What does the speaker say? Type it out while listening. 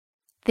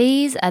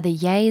These are the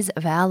yays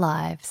of our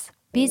lives.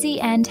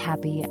 Busy and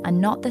happy are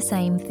not the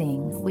same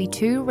thing. We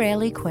too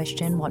rarely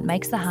question what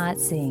makes the heart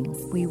sing.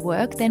 We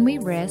work, then we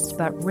rest,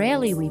 but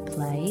rarely we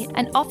play,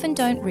 and often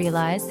don't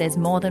realise there's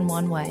more than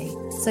one way.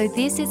 So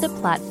this is a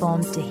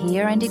platform to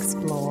hear and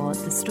explore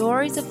the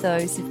stories of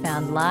those who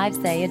found lives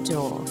they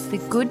adore. The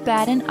good,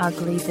 bad and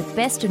ugly, the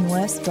best and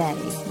worst day.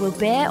 We'll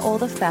bear all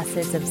the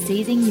facets of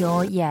seizing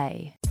your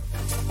yay.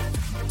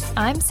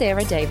 I'm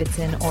Sarah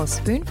Davidson, or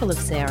Spoonful of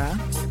Sarah,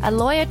 a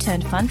lawyer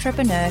turned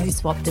funtrepreneur who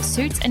swapped the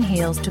suits and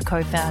heels to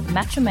co-found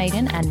Matcha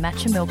Maiden and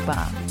Matcha Milk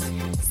Bar.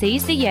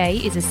 Seize the Yay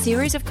is a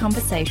series of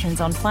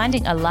conversations on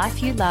finding a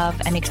life you love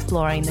and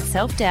exploring the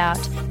self-doubt,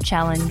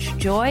 challenge,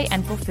 joy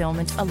and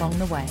fulfillment along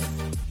the way.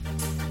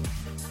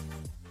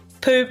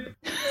 Poop.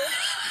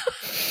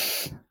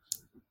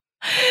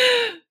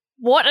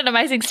 What an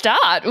amazing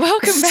start.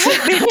 Welcome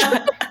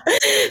back.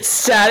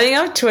 Starting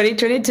off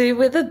 2022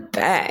 with a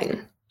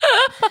bang.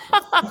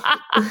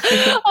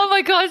 Oh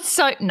my God,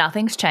 so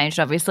nothing's changed,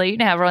 obviously. You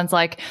know how everyone's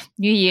like,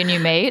 new year, new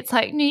me. It's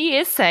like, new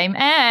year, same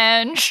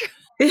Ange.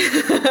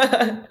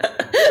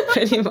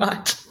 Pretty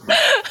much.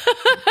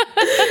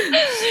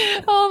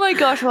 Oh my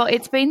gosh, well,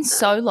 it's been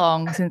so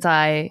long since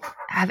I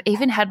have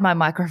even had my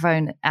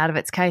microphone out of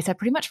its case. I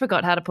pretty much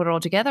forgot how to put it all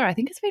together. I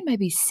think it's been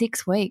maybe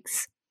 6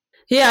 weeks.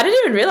 Yeah, I didn't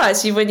even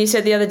realise when you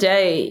said the other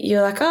day,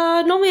 you're like,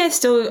 normally I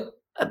still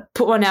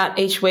put one out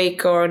each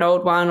week or an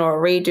old one or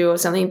a redo or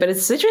something, but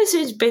it's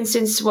literally been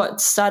since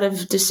start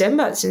of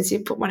December since you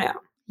put one out.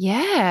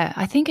 Yeah,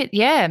 I think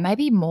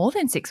maybe more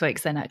than 6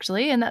 weeks then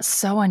actually, and that's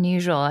so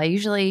unusual. I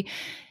usually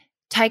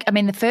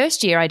the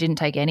first year I didn't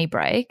take any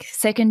break.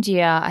 Second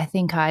year I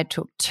think I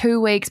took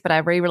 2 weeks, but I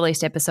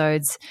re-released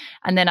episodes,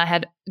 and then I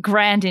had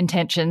grand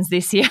intentions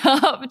this year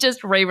of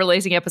just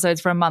re-releasing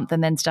episodes for a month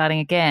and then starting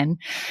again.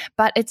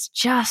 But it's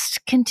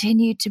just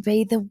continued to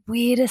be the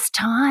weirdest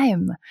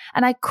time,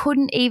 and I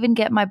couldn't even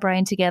get my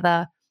brain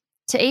together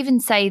to even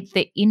say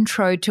the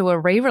intro to a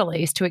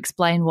re-release to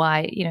explain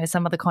why,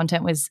 some of the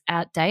content was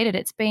outdated.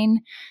 It's been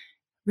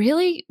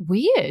really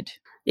weird.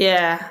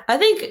 Yeah, I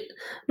think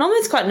normally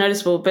it's quite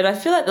noticeable, but I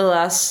feel like the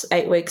last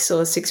 8 weeks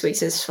or 6 weeks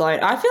has flown.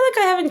 I feel like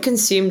I haven't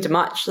consumed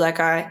much. Like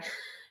I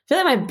feel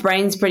like my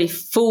brain's pretty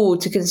full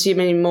to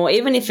consume anymore,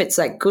 even if it's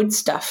like good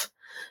stuff.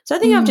 So I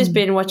think I've just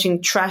been watching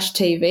trash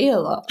TV a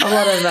lot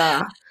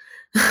of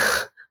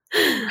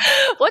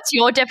What's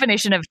your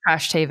definition of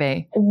trash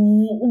TV?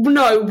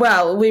 No,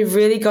 well, we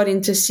really got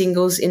into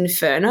Singles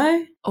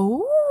Inferno.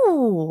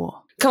 Oh.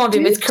 Come on,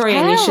 Bim, it's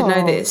Korean. You should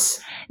know this.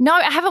 No,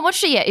 I haven't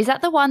watched it yet. Is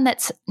that the one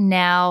that's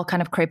now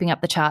kind of creeping up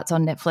the charts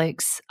on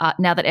Netflix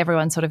now that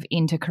everyone's sort of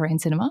into Korean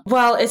cinema?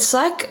 Well, it's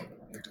like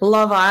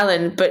Love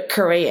Island but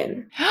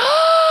Korean.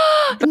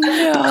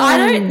 No. I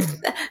don't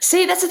 –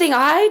 see, that's the thing.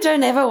 I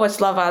don't ever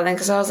watch Love Island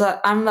because I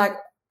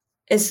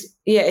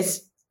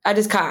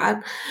just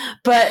can't.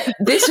 But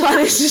this one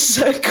is just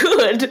so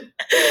good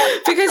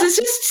because it's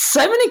just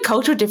so many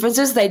cultural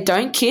differences. They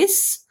don't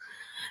kiss.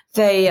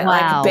 They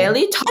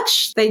barely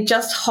touch. They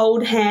just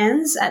hold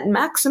hands at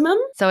maximum.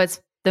 So it's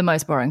the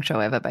most boring show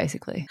ever,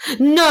 basically.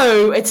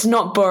 No, it's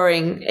not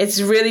boring. It's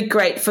really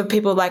great for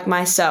people like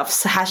myself.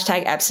 So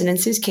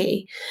 #abstinence is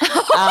key.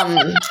 No,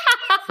 I'm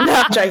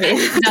joking.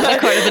 Another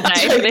quote of the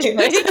day for this week.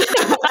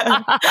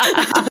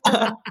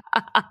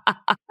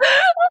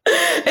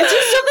 It's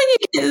just something you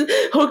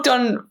get hooked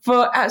on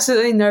for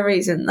absolutely no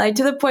reason. Like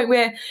to the point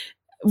where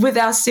with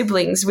our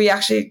siblings, we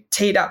actually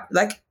teed up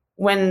like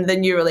when the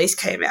new release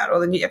came out or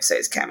the new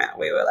episodes came out,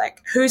 we were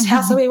like, whose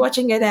house are we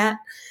watching it at?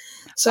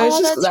 So it's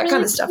just that really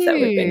kind of stuff that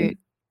we've been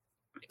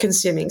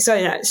consuming.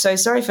 So, so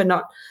sorry for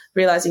not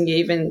realising you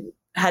even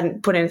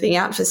hadn't put anything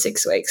out for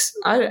 6 weeks.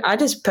 I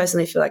just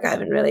personally feel like I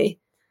haven't really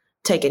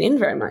taken in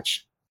very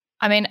much.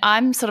 I mean,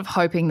 I'm sort of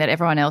hoping that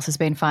everyone else has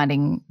been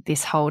finding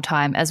this whole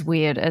time as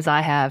weird as I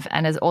have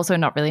and has also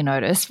not really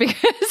noticed,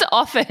 because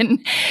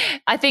often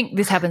I think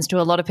this happens to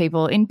a lot of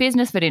people in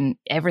business, but in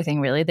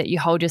everything really, that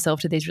you hold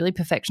yourself to these really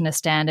perfectionist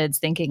standards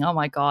thinking, oh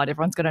my God,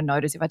 everyone's going to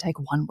notice if I take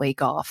 1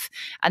 week off,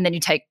 and then you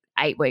take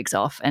 8 weeks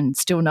off and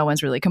still no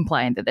one's really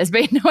complained that there's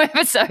been no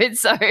episode.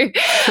 So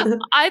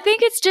I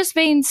think it's just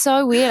been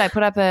so weird. I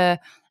put up a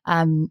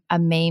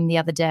meme the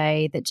other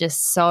day that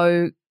just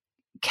so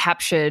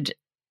captured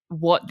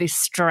what this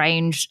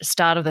strange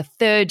start of the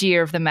third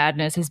year of the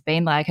madness has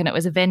been like. And it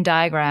was a Venn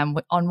diagram.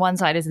 On one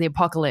side is the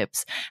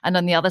apocalypse and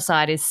on the other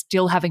side is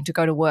still having to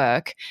go to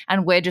work.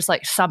 And we're just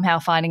like somehow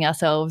finding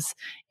ourselves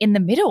in the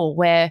middle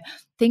where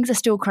things are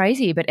still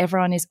crazy, but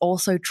everyone is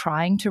also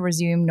trying to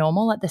resume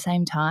normal at the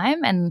same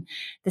time. And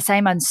the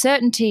same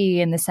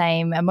uncertainty and the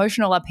same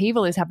emotional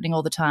upheaval is happening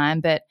all the time.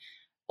 But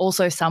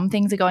also some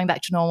things are going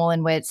back to normal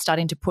and we're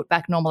starting to put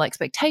back normal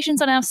expectations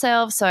on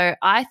ourselves. So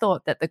I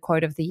thought that the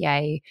quote of the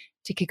yay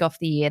to kick off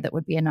the year that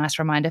would be a nice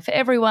reminder for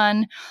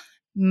everyone,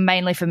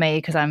 mainly for me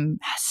because I'm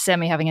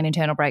having an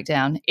internal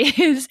breakdown,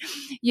 is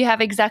you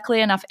have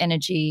exactly enough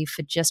energy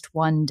for just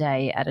one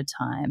day at a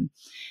time.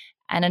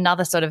 And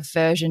another sort of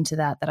version to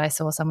that I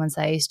saw someone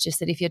say is just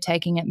that if you're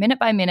taking it minute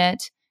by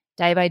minute,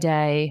 day by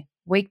day,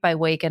 week by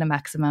week at a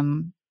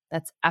maximum,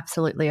 that's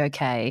absolutely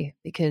okay,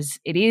 because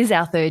it is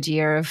our third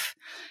year of,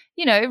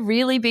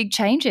 really big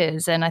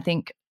changes. And I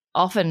think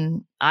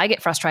often I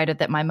get frustrated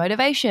that my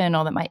motivation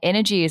or that my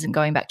energy isn't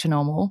going back to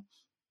normal.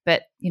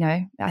 But,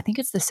 I think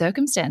it's the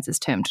circumstances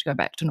term to go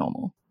back to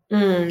normal.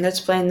 Let's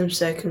blame them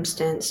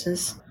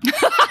circumstances.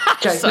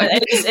 So,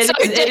 it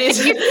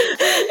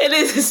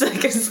is the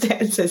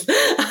circumstances.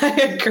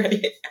 I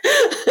agree.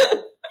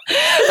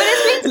 But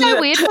it's been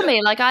so weird for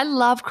me. Like, I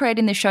love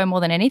creating this show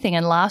more than anything.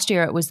 And last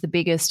year it was the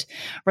biggest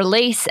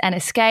release and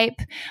escape.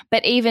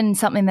 But even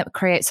something that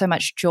creates so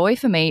much joy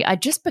for me, I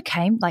just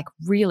became like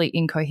really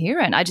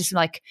incoherent. I just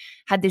like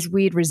had this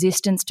weird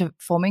resistance to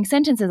forming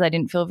sentences. I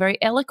didn't feel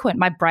very eloquent.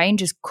 My brain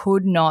just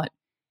could not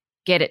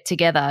get it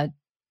together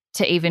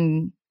to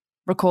even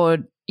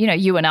record,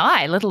 you and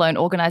I, let alone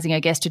organizing a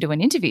guest to do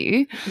an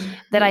interview,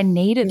 that I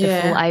needed the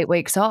full 8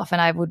 weeks off.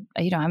 And I would,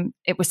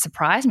 it would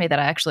surprise me that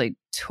I actually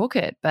took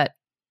it. But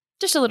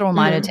just a little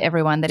reminder to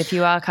everyone that if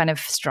you are kind of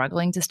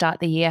struggling to start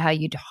the year how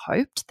you'd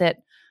hoped, that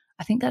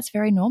I think that's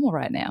very normal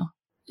right now.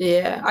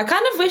 Yeah, I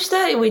kind of wish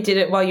that we did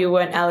it while you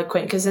weren't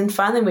eloquent, because then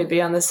finally we'd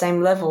be on the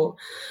same level.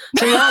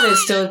 So now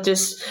there's still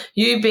just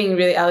you being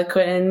really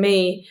eloquent and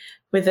me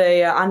with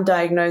a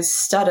undiagnosed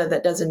stutter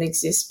that doesn't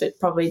exist but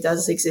probably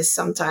does exist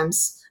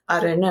sometimes. I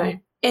don't know.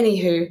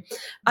 Anywho,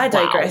 I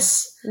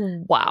digress.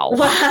 Wow.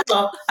 I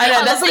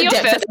know. That's like your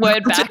first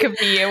word back of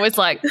the year was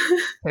like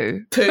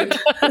poo. Poop.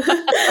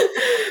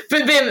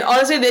 But Bim,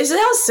 honestly, this is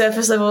how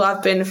surface level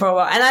I've been for a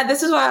while. And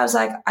this is why I was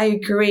like, I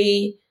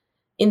agree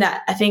in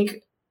that. I think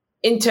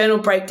internal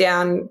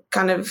breakdown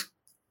kind of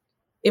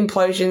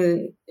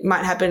implosion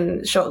might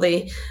happen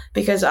shortly,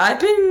 because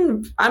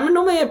I'm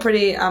normally a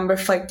pretty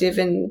reflective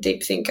and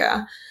deep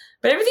thinker,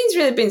 but everything's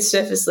really been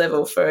surface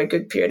level for a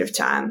good period of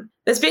time.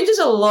 There's been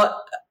just a lot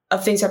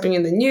of things happening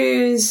in the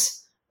news,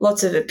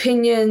 lots of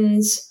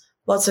opinions,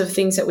 lots of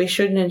things that we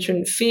should and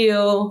shouldn't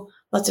feel,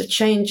 lots of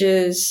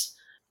changes.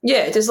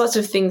 Yeah, there's lots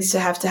of things to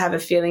have a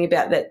feeling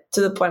about, that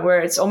to the point where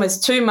it's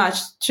almost too much,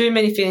 too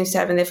many feelings to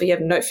have, and therefore you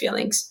have no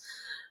feelings.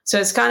 So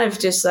it's kind of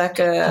just like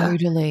a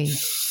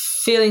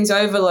feelings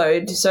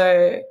overload.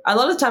 So a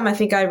lot of the time I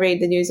think I read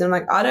the news and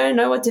I'm like, I don't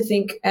know what to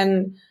think,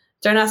 and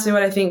don't ask me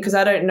what I think because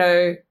I don't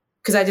know,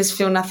 because I just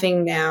feel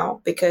nothing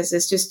now because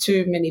there's just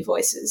too many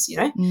voices,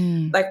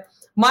 Like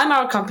my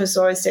moral compass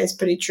always stays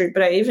pretty true,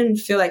 but I even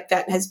feel like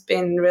that has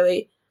been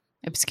really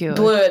obscured,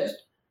 blurred.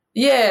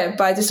 Yeah,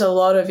 by just a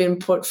lot of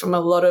input from a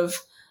lot of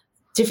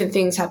different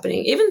things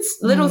happening, even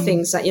little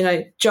things like,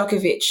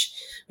 Djokovic,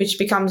 which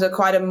becomes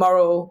quite a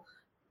moral,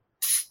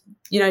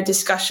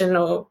 discussion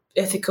or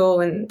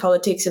ethical and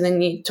politics. And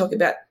then you talk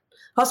about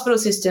hospital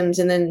systems,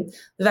 and then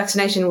the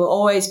vaccination will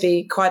always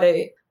be quite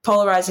a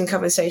polarizing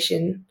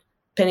conversation,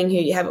 depending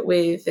who you have it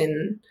with,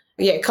 and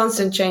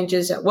constant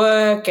changes at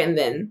work. And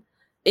then,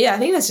 I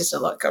think there's just a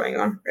lot going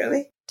on,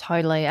 really.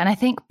 Totally. And I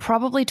think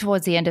probably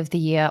towards the end of the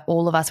year,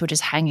 all of us were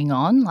just hanging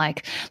on,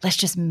 like, let's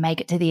just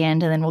make it to the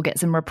end and then we'll get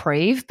some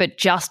reprieve. But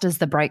just as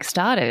the break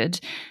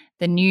started,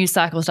 the news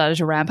cycle started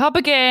to ramp up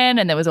again,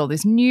 and there was all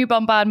this new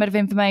bombardment of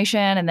information,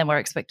 and then we're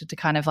expected to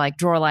kind of like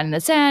draw a line in the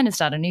sand and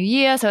start a new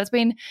year. So it's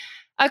been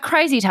a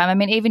crazy time. I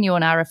mean, even you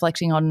and I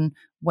reflecting on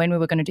when we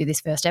were going to do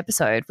this first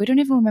episode, we don't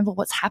even remember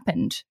what's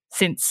happened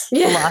since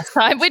the last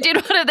time we did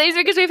one of these,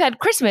 because we've had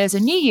Christmas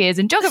and New Year's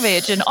and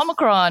Djokovic and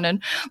Omicron,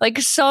 and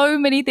like so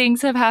many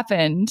things have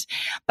happened,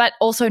 but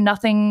also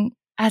nothing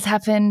has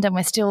happened, and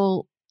we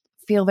still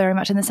feel very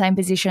much in the same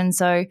position.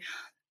 So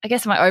I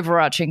guess my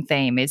overarching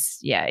theme is,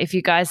 if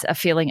you guys are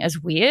feeling as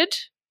weird,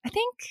 I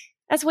think,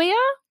 as we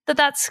are,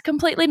 that's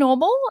completely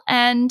normal.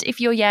 And if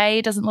your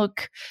yay doesn't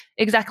look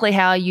exactly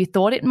how you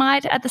thought it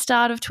might at the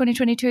start of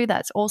 2022,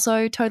 that's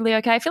also totally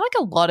okay. I feel like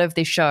a lot of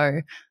this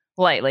show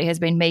lately has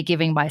been me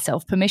giving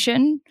myself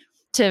permission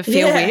to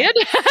feel weird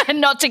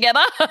and not together.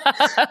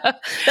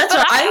 That's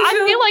what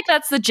I feel like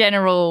that's the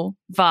general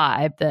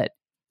vibe, that,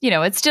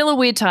 it's still a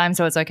weird time,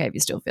 so it's okay if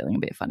you're still feeling a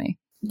bit funny.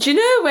 Do you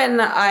know when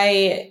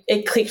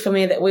it clicked for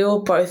me that we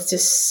were both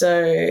just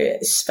so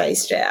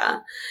spaced out?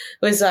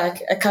 It was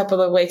like a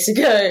couple of weeks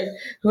ago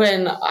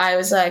when I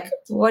was like,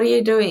 what are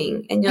you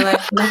doing? And you're like,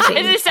 nothing.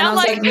 Does it sound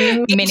like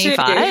mini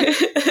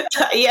five?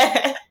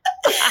 Yeah.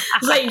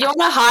 It's like, you want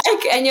to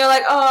hike? And you're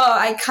like, oh,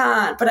 I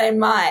can't, but I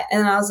might.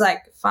 And I was like,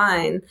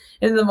 fine.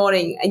 In the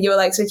morning. And you were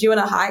like, so do you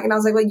want to hike? And I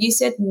was like, well, you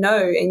said no.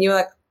 And you were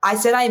like, I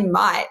said I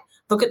might.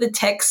 Look at the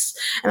text.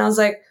 And I was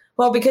like,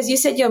 well, because you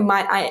said you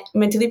might, I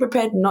mentally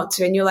prepared not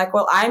to. And you're like,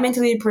 well, I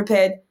mentally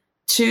prepared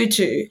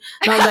to.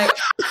 And I was like,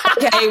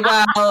 okay,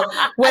 well,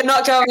 we're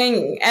not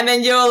going. And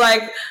then you're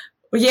like,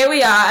 well, yeah,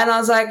 we are. And I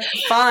was like,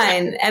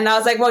 fine. And I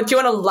was like, well, do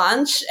you want a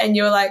lunch? And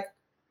you were like,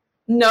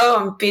 no,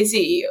 I'm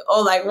busy,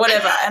 or like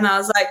whatever. And I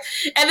was like,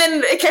 and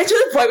then it came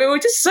to the point where we were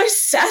just so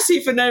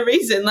sassy for no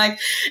reason. Like,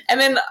 and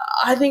then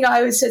I think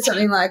I said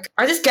something like,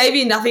 I just gave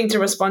you nothing to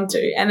respond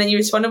to. And then you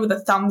responded with a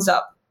thumbs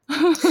up.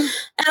 And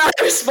I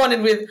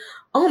responded with,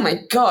 oh my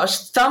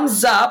gosh,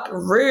 thumbs up,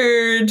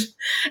 rude.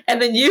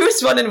 And then you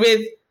responded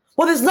with,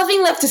 well, there's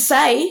nothing left to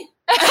say.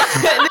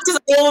 This is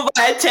all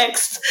via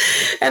text.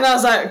 And I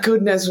was like,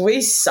 goodness,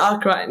 we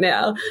suck right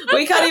now.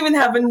 We can't even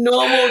have a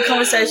normal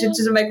conversation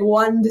to make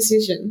one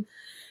decision.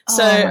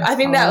 So I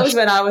think that was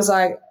when I was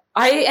like,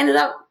 I ended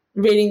up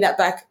reading that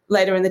back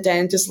later in the day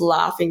and just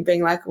laughing,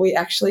 being like, we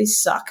actually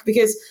suck.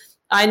 Because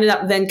I ended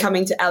up then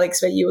coming to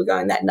Alex where you were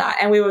going that night,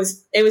 and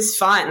it was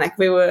fine. Like,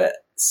 we were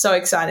so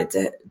excited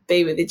to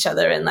be with each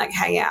other and like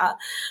hang out.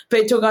 But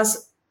it took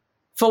us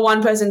for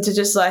one person to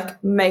just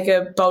like make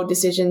a bold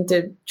decision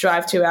to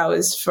drive 2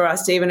 hours for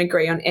us to even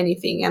agree on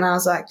anything. And I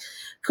was like,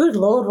 good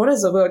Lord, what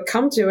has the world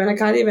come to? And I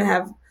can't even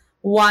have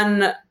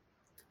one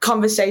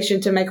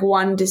conversation to make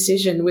one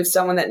decision with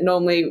someone that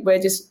normally we're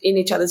just in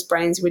each other's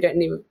brains. We don't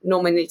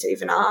normally need to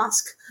even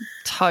ask.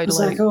 Totally. I was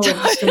like, oh,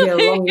 it's going to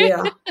be a long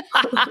year.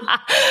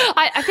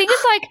 I think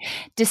it's like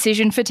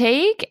decision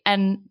fatigue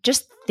and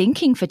just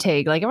thinking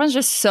fatigue. Like, everyone's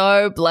just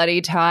so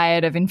bloody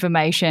tired of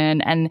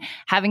information and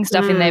having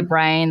stuff in their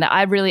brain that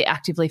I really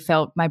actively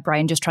felt my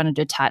brain just trying to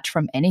detach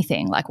from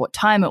anything, like what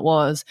time it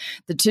was,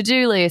 the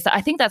to-do list.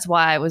 I think that's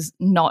why I was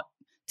not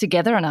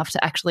together enough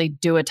to actually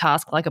do a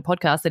task like a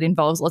podcast that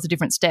involves lots of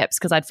different steps,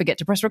 because I'd forget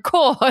to press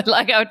record.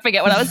 Like, I would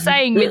forget what I was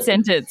saying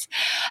mid-sentence.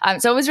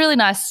 So it was really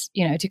nice,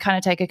 to kind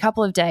of take a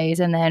couple of days.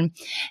 And then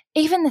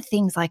even the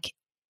things like,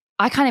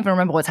 I can't even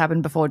remember what's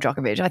happened before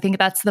Djokovic. I think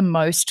that's the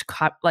most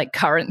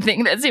current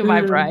thing that's in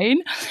my brain.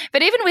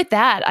 But even with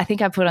that, I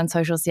think I put on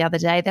socials the other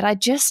day that I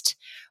just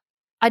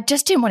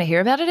didn't want to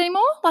hear about it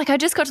anymore. Like, I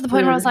just got to the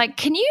point where I was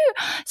like,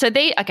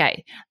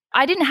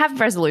 I didn't have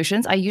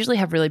resolutions. I usually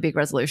have really big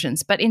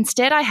resolutions, but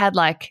instead I had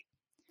like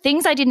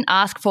things I didn't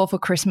ask for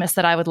Christmas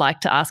that I would like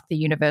to ask the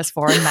universe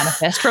for and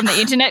manifest from the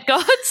internet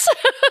gods.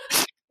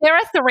 There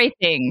are 3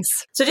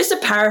 things. So just a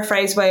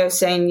paraphrase way of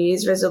saying New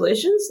Year's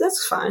resolutions,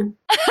 that's fine.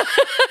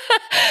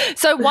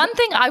 So one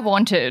thing I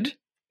wanted,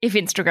 if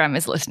Instagram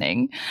is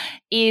listening,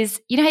 is,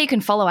 how you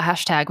can follow a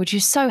hashtag, which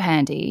is so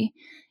handy.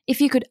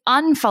 If you could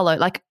unfollow,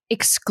 like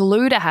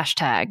exclude a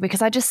hashtag,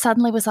 because I just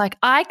suddenly was like,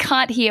 I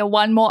can't hear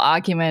one more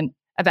argument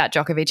about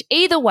Djokovic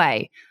either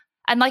way.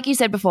 And like you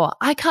said before,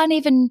 I can't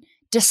even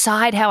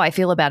decide how I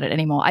feel about it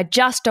anymore. I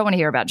just don't want to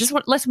hear about it.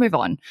 Let's move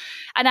on.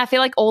 And I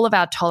feel like all of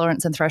our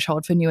tolerance and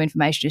threshold for new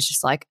information is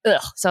just like,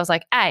 ugh. So I was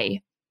like,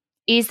 A,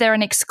 is there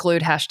an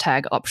exclude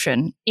hashtag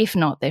option? If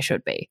not, there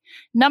should be.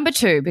 Number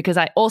 2, because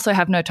I also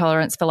have no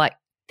tolerance for like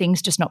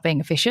things just not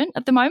being efficient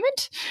at the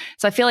moment.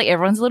 So I feel like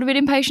everyone's a little bit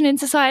impatient in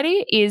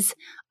society, is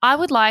I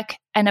would like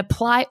an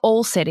apply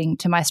all setting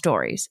to my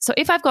stories. So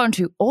if I've gone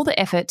to all the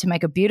effort to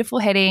make a beautiful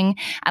heading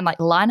and like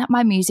line up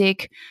my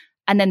music,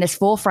 and then there's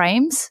 4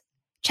 frames,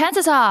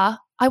 chances are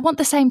I want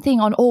the same thing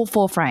on all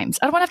 4 frames.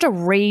 I don't want to have to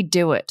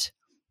redo it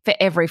for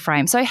every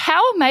frame. So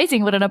how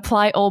amazing would an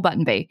apply all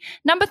button be?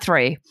 Number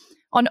 3,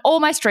 on all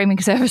my streaming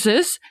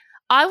services,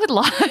 I would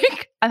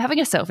like, I'm having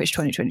a selfish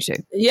 2022.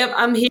 Yep,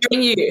 I'm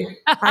hearing you.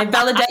 I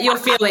validate your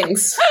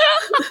feelings.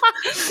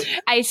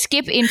 A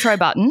skip intro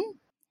button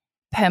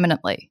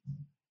permanently,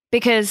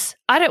 because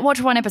I don't watch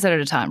 1 episode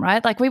at a time,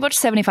 right? Like, we watch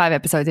 75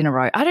 episodes in a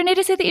row. I don't need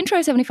to see the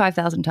intro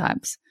 75,000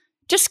 times.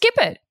 Just skip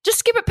it. Just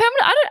skip it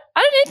permanently.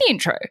 I don't need the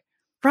intro,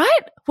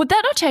 right? Would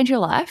that not change your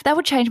life? That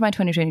would change my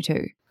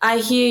 2022. I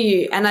hear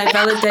you, and I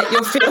validate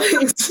your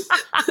feelings.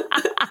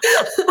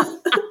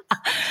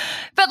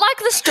 But like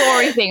the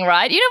story thing,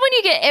 right? When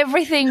you get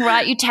everything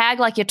right, you tag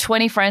like your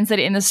 20 friends that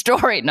are in the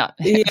story. No,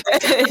 yeah. I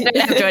don't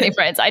have 20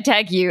 friends. I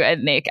tag you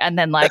and Nick and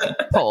then like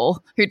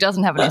Paul, who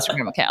doesn't have an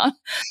Instagram account.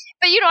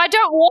 But, I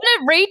don't want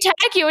to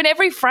re-tag you in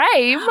every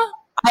frame.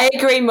 I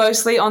agree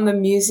mostly on the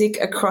music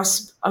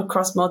across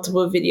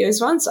multiple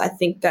videos once. I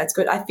think that's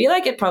good. I feel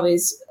like it probably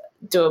is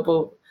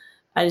doable.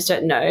 I just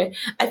don't know.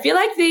 I feel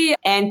like the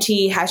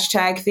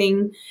anti-hashtag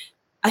thing,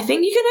 I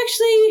think you can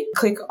actually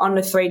click on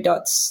the 3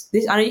 dots.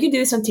 I know you can do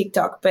this on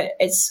TikTok, but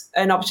it's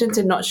an option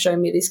to not show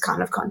me this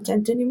kind of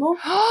content anymore.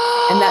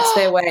 And that's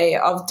their way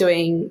of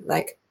doing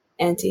like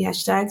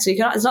anti-hashtag. So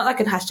it's not like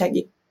a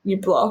hashtag you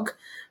block,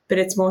 but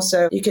it's more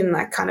so you can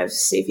like kind of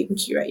see if you can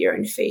curate your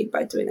own feed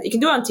by doing that. You can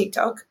do it on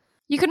TikTok.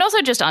 You can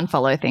also just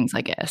unfollow things,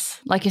 I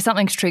guess. Like, if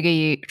something's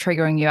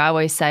triggering you, I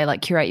always say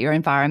like curate your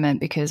environment,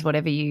 because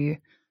whatever you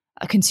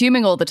are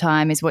consuming all the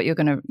time is what you're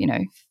going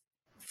to,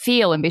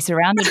 feel and be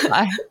surrounded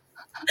by.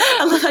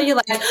 I love how you're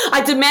like,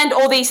 I demand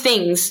all these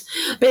things.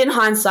 But in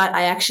hindsight,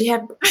 I actually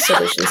have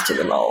solutions to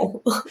them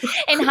all.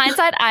 In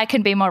hindsight, I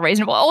can be more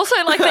reasonable. Also,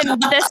 like,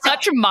 there's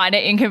such minor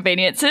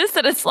inconveniences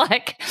that it's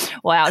like,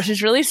 wow,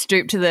 she's really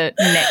stooped to the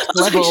next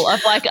level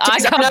of like, I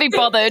can't be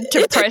bothered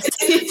to press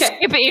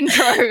skip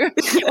intro,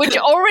 which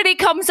already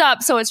comes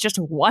up. So it's just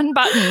 1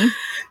 button.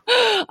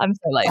 I'm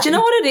so lazy. Do you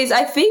know what it is?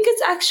 I think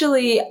it's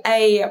actually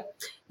a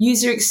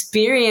user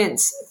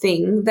experience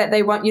thing that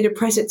they want you to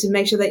press it to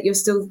make sure that you're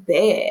still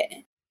there.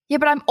 Yeah,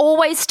 but I'm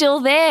always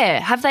still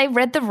there. Have they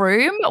read the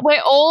room?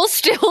 We're all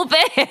still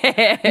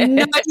there.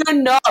 No,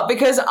 you're not,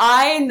 because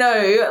I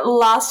know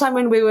last time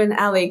when we were in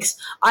Alex,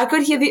 I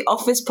could hear The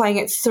Office playing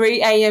at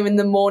 3 a.m. in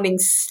the morning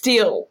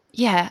still.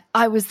 Yeah,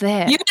 I was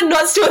there. You were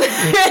not still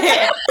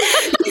there.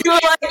 You were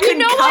like,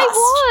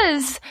 I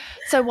was.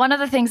 So one of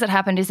the things that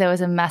happened is there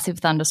was a massive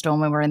thunderstorm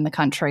when we were in the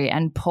country,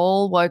 and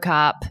Paul woke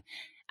up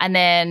and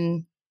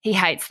then he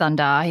hates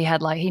thunder.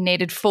 He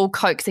needed full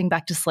coaxing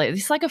back to sleep.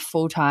 This is like a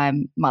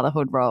full-time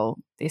motherhood role,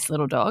 this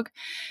little dog.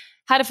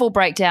 Had a full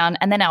breakdown,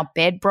 and then our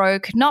bed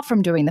broke, not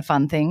from doing the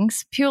fun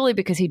things, purely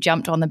because he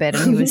jumped on the bed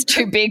and he was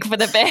too big for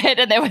the bed,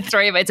 and there were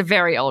three of us. It's a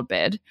very old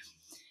bed.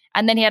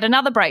 And then he had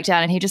another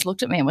breakdown and he just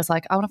looked at me and was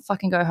like, I want to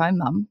fucking go home,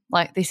 Mum.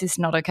 Like, this is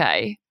not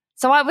okay.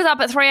 So I was up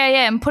at 3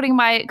 a.m. putting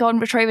my golden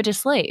retriever to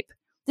sleep.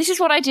 This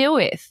is what I deal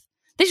with.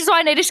 This is why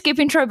I need a skip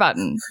intro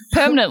button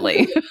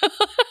permanently.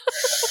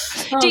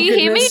 Do you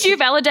hear me? Do you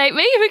validate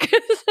me?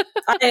 Because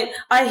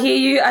I hear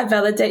you. I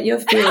validate your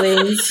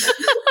feelings.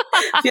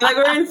 I feel like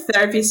we're in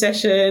therapy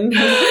session.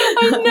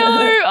 I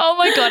know. Oh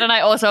my God. And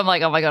I'm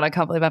like, oh my God, I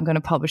can't believe I'm going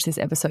to publish this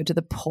episode to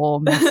the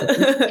poor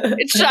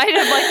masses. I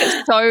have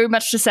like so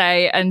much to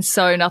say and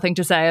so nothing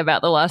to say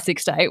about the last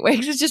 6 to 8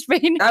 weeks. It's just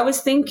been. I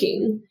was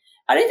thinking,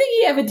 I don't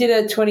think you ever did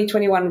a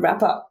 2021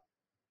 wrap up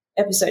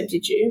episode,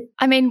 did you?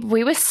 I mean,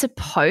 we were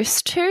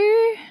supposed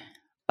to.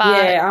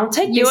 But yeah, I'll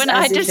take you this and as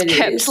I if just it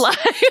kept is. like,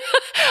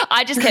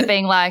 I just kept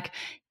being like,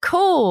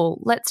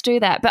 cool, let's do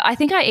that. But I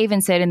think I even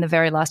said in the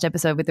very last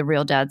episode with the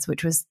Real Dads,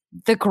 which was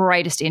the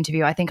greatest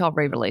interview, I think I'll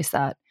re-release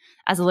that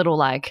as a little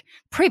like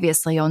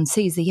previously on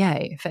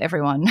CZA for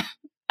everyone,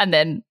 and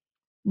then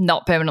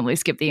not permanently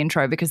skip the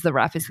intro because the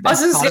rap is the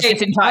best part of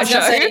this entire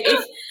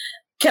show.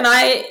 Can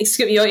I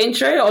skip your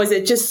intro, or is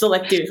it just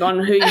selective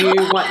on who you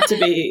want to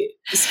be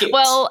skipped?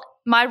 Well,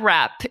 my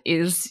rap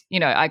is,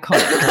 iconic.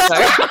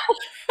 So.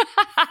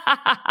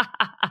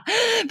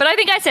 But I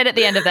think I said at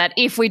the end of that,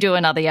 if we do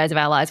another Years of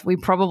Our Lives, we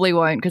probably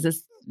won't because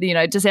it's,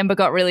 December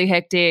got really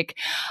hectic.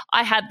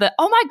 I had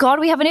oh my God,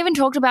 we haven't even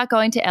talked about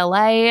going to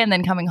LA and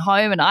then coming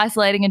home and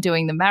isolating and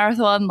doing the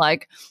marathon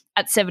like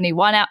at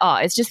 71 hours. Oh,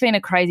 it's just been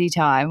a crazy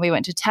time. We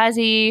went to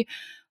Tassie.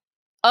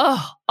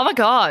 Oh my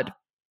God.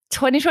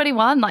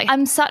 2021. Like,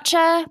 I'm such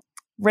a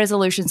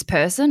resolutions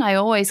person. I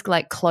always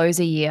like close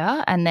a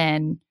year and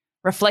then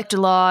reflect a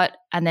lot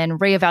and then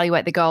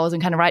reevaluate the goals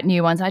and kind of write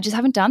new ones. And I just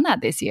haven't done that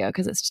this year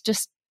because it's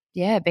just,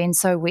 been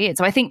so weird.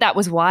 So I think that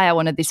was why I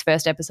wanted this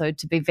first episode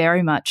to be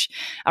very much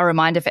a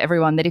reminder for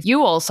everyone that if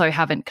you also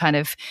haven't kind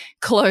of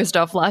closed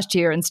off last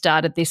year and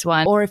started this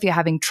one, or if you're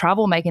having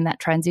trouble making that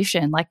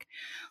transition, like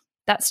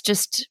that's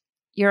just,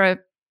 you're a,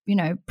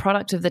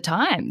 product of the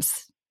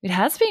times. It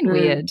has been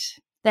weird.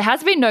 There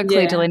has been no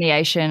clear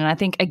delineation. And I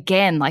think,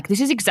 again, like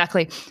this is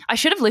exactly – I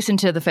should have listened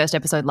to the first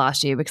episode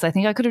last year because I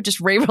think I could have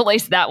just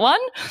re-released that one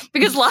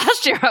because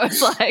last year I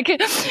was like,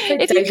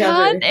 if you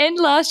can't end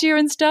last year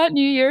and start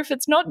new year, if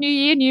it's not new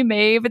year, new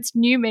me, if it's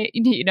new me,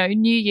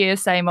 new year,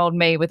 same old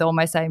me with all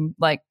my same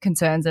like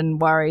concerns and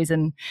worries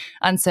and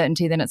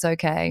uncertainty, then it's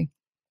okay.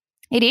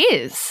 It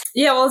is.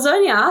 Yeah, well, I was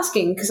only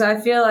asking because I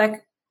feel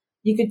like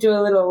you could do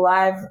a little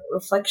live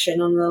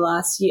reflection on the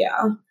last year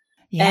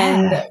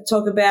and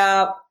talk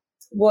about –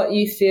 what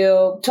you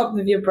feel, top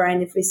of your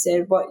brain, if we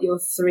said what your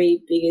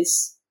 3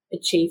 biggest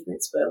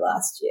achievements were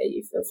last year,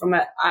 you feel from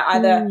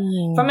either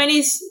from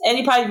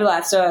any part of your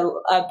life,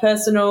 so a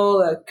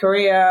personal, a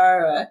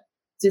career, or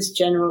just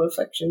general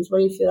reflections. What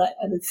do you feel like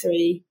are the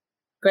 3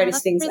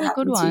 greatest things that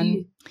happened to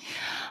you?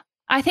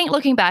 I think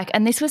looking back,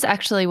 and this was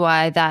actually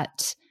why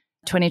that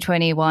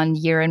 2021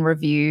 year in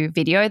review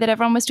video that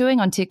everyone was doing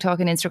on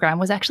TikTok and Instagram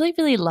was actually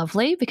really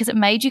lovely because it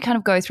made you kind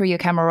of go through your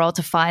camera roll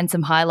to find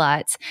some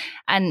highlights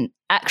and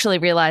actually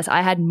realize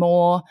I had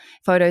more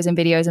photos and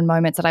videos and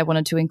moments that I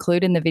wanted to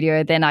include in the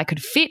video than I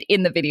could fit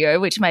in the video,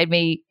 which made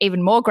me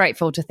even more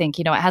grateful to think,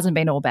 it hasn't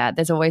been all bad.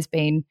 There's always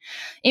been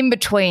in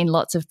between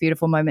lots of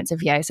beautiful moments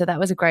of yay. So that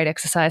was a great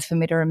exercise for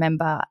me to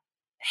remember.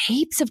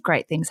 Heaps of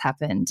great things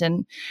happened.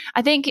 And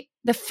I think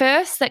the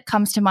first that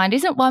comes to mind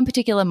isn't one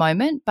particular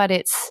moment, but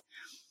it's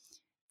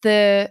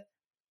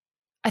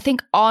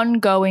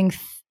ongoing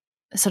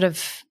sort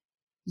of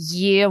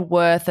year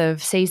worth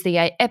of Seize the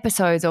Yay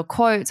episodes or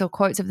quotes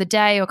of the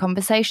day or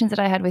conversations that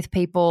I had with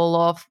people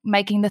or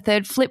making the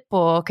 3rd flip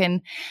book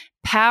and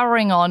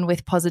powering on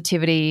with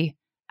positivity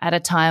at a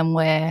time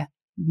where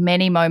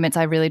many moments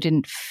I really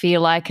didn't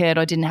feel like it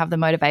or didn't have the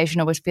motivation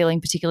or was feeling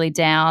particularly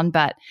down,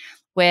 but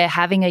where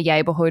having a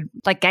Yayborhood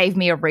like gave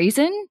me a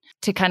reason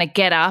to kind of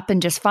get up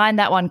and just find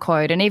that one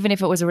quote. And even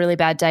if it was a really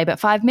bad day, but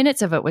 5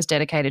 minutes of it was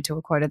dedicated to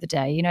a quote of the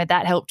day,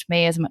 that helped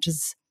me as much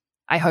as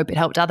I hope it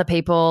helped other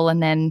people.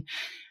 And then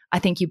I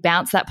think you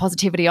bounce that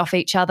positivity off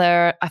each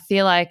other. I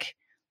feel like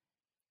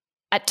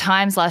at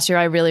times last year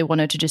I really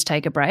wanted to just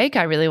take a break.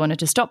 I really wanted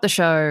to stop the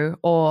show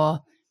or,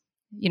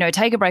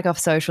 take a break off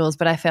socials.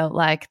 But I felt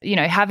like,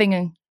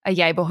 having a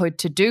Yayborhood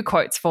to do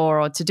quotes for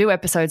or to do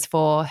episodes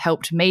for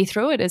helped me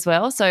through it as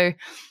well. So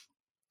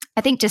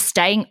I think just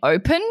staying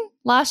open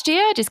last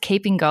year, just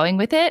keeping going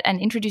with it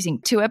and introducing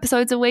 2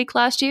 episodes a week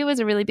last year was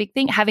a really big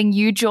thing. Having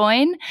you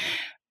join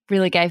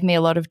really gave me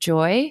a lot of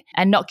joy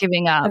and not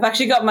giving up. I've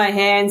actually got my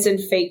hands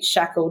and feet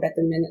shackled at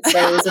the minute,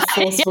 so it was a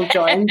forceful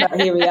join, but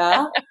here we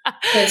are.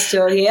 We're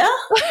still here.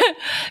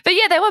 But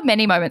yeah, there were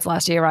many moments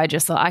last year where I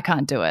just thought I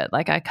can't do it.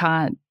 Like I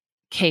can't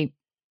keep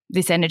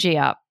this energy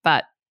up,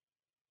 but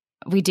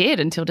we did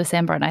until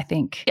December. And I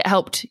think it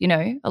helped,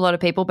 a lot of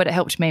people, but it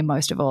helped me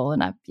most of all.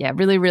 And I'm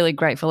really, really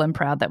grateful and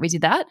proud that we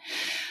did that.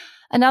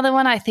 Another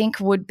one I think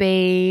would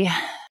be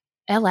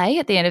LA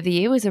at the end of the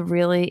year was a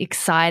really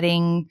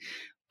exciting,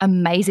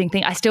 amazing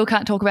thing. I still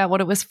can't talk about what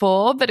it was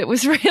for, but it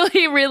was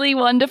really, really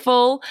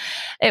wonderful.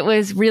 It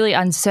was really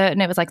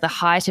uncertain. It was like the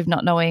height of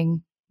not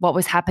knowing what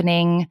was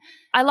happening.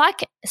 I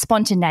like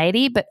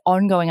spontaneity, but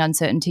ongoing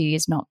uncertainty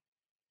is not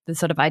the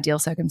sort of ideal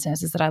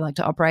circumstances that I like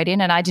to operate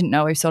in. And I didn't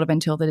know sort of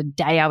until the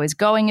day I was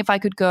going if I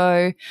could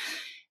go.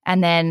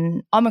 And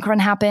then Omicron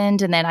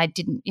happened, and then I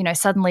didn't,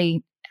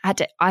 suddenly had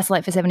to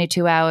isolate for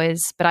 72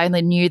 hours, but I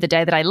only knew the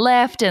day that I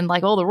left, and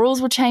like all the rules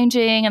were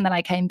changing. And then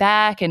I came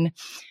back and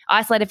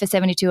isolated for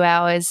 72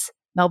 hours.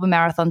 Melbourne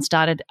Marathon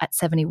started at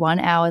 71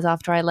 hours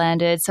after I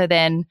landed. So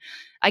then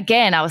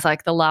again, I was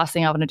like, the last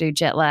thing I want to do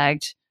jet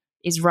lagged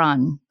is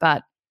run.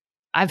 But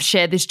I've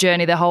shared this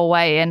journey the whole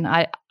way, and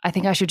I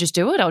think I should just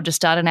do it. I'll just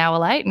start an hour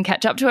late and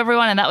catch up to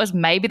everyone. And that was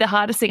maybe the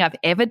hardest thing I've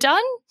ever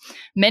done,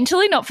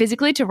 mentally, not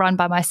physically, to run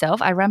by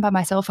myself. I ran by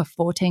myself for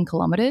 14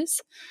 kilometers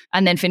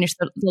and then finished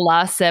the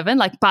last 7,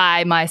 like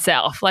by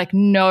myself, like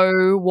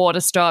no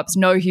water stops,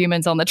 no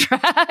humans on the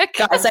track.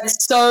 Guys,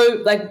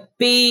 like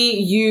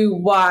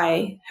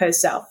BUY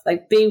herself,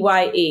 like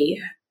BYE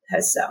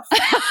herself.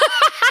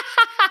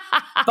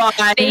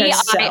 By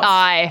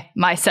BII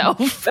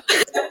myself.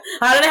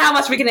 I don't know how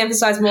much we can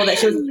emphasize more that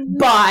she was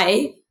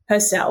by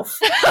herself.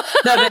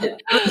 No,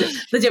 but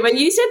legit, when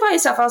you said by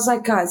yourself, I was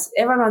like, guys,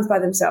 everyone runs by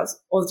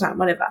themselves all the time,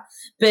 whatever.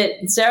 But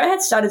Sarah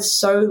had started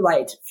so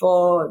late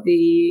for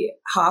the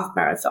half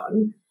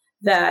marathon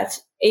that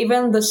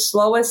even the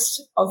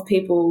slowest of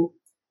people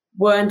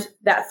weren't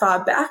that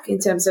far back in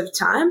terms of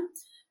time.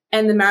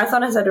 And the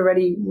marathoners had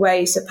already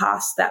way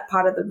surpassed that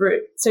part of the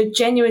route. So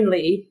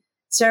genuinely,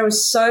 Sarah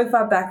was so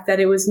far back that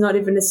it was not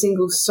even a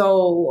single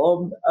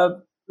soul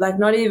or like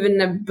not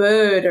even a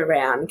bird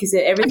around because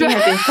everything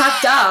had been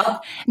packed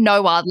up.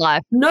 No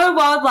wildlife.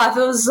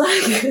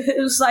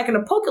 It was like an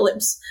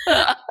apocalypse.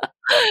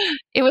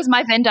 It was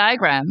my Venn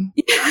diagram.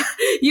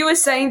 You were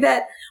saying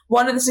that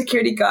one of the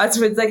security guards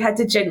was like had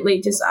to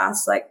gently just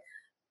ask like,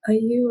 "Are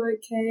you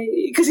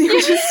okay?" Because he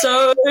was just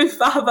so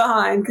far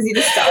behind because he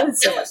just started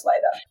so much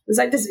later. It was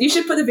like, you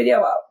should put the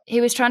video up.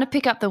 He was trying to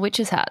pick up the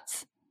witches'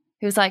 hats.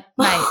 He was like,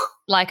 "Mate,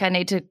 like I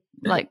need to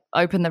like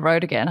open the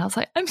road again." I was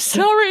like, "I'm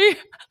sorry.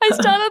 I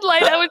started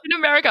late. I was in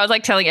America." I was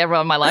like telling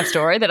everyone my life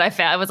story that I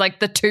found. It was like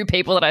the 2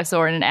 people that I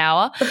saw in an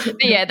hour.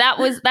 But yeah, that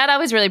I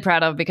was really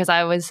proud of because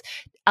I was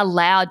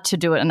allowed to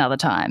do it another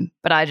time.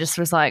 But I just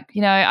was like,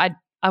 I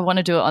want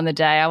to do it on the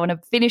day. I want to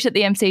finish at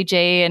the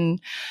MCG,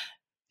 and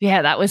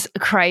yeah, that was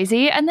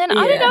crazy. And then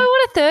I don't know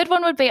what a third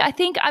one would be. I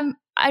think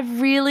I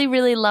really,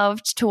 really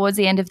loved towards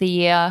the end of the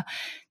year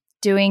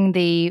doing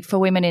the For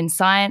Women in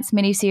Science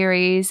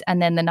miniseries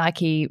and then the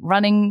Nike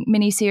running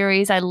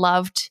miniseries. I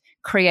loved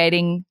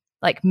creating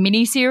like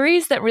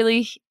miniseries that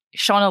really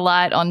shone a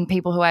light on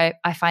people who I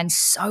find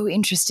so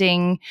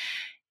interesting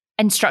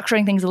and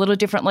structuring things a little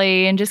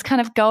differently and just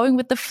kind of going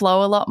with the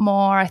flow a lot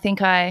more. I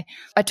think I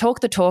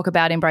talked the talk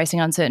about embracing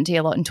uncertainty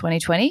a lot in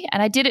 2020,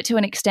 and I did it to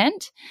an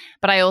extent,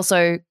 but I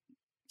also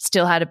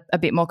still had a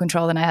bit more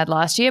control than I had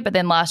last year. But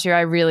then last year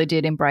I really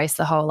did embrace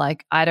the whole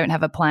like I don't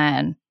have a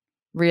plan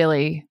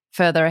really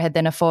further ahead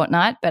than a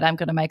fortnight, but I'm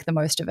going to make the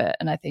most of it.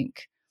 And I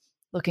think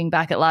looking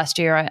back at last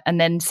year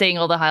and then seeing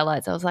all the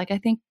highlights, I was like, I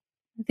think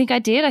I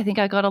did. I think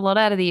I got a lot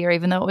out of the year,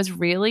 even though it was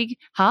really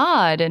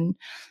hard. And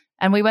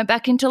we went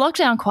back into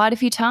lockdown quite a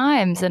few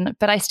times,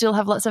 but I still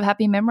have lots of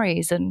happy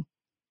memories. And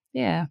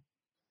yeah.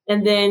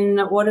 And then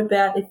what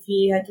about if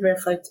you had to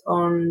reflect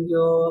on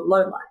your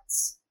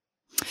lowlights?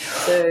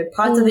 So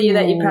parts of the year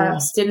that you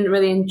perhaps didn't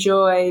really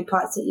enjoy,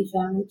 parts that you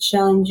found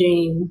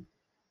challenging,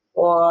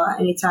 or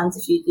any times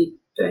if you did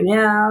burn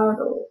out,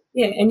 or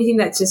anything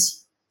that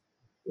just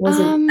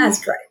wasn't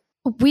as great.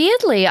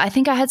 Weirdly, I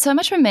think I had so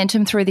much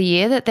momentum through the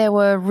year that there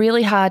were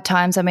really hard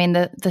times. I mean,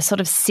 the sort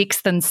of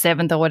 6th and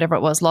 7th or whatever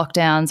it was,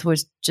 lockdowns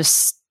was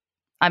just,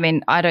 I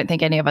mean, I don't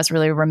think any of us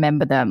really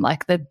remember them.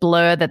 Like the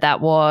blur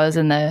that was,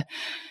 and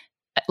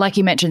like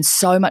you mentioned,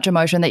 so much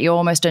emotion that you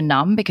almost are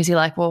numb because you're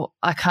like, well,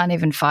 I can't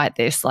even fight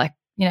this. Like,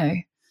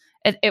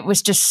 it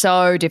was just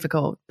so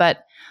difficult.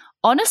 But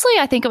honestly,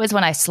 I think it was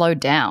when I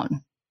slowed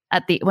down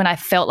when I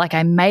felt like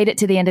I made it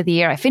to the end of the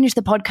year. I finished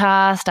the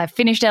podcast, I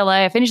finished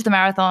LA, I finished the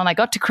marathon, I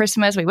got to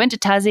Christmas, we went to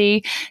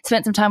Tassie,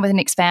 spent some time with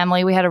Nick's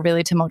family. We had a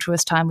really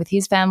tumultuous time with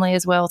his family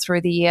as well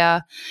through the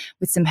year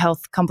with some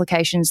health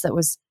complications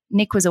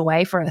Nick was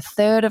away for a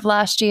third of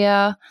last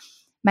year,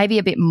 maybe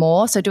a bit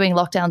more. So doing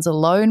lockdowns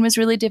alone was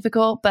really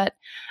difficult. But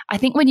I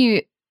think when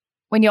you're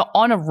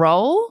on a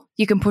roll,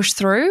 you can push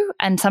through,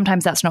 and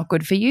sometimes that's not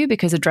good for you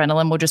because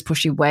adrenaline will just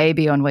push you way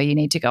beyond where you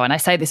need to go. And I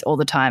say this all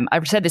the time.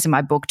 I said this in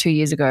my book 2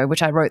 years ago,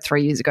 which I wrote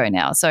 3 years ago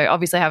now. So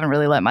obviously I haven't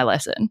really learnt my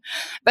lesson.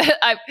 But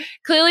I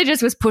clearly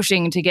just was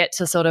pushing to get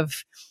to sort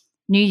of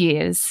New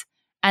Year's.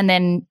 And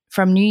then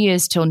from New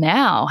Year's till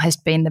now has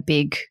been the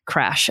big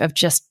crash of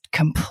just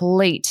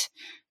complete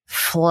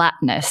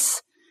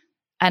flatness.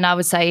 and I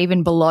would say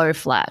even below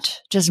flat,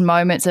 just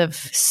moments of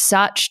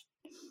such,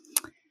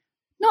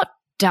 not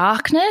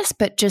darkness,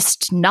 but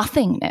just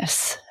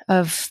nothingness,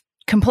 of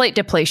complete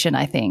depletion,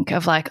 I think,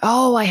 of like,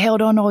 oh, I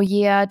held on all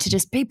year to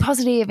just be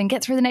positive and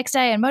get through the next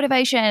day and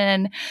motivation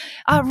and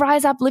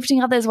rise up,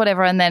 lifting others,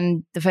 whatever. And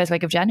then the first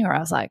week of January, I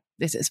was like,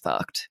 this is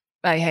fucked.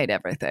 I hate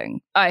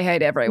everything. I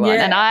hate everyone.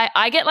 Yeah. And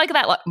I get like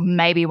that like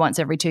maybe once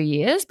every 2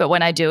 years, but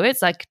when I do,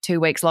 it's like 2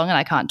 weeks long and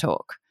I can't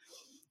talk.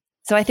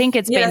 So I think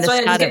it's been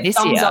the start of this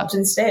thumbs year. Up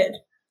instead.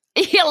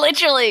 Yeah,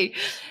 literally.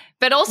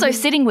 But also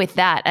sitting with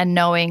that and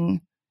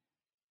knowing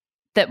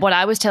that what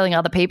I was telling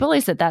other people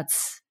is that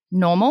that's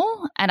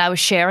normal, and I was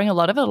sharing a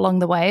lot of it along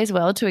the way as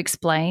well to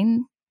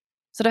explain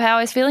sort of how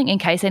I was feeling in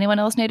case anyone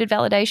else needed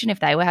validation if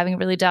they were having a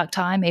really dark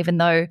time, even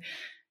though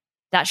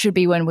that should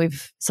be when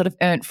we've sort of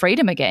earned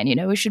freedom again. You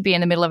know, we should be in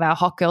the middle of our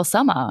hot girl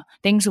summer.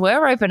 Things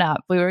were open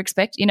up. We were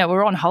we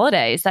were on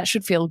holidays. That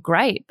should feel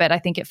great. But I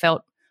think it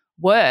felt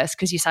worse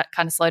because you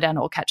kind of slow down,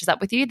 all catches up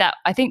with you.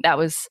 I think that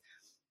was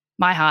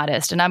my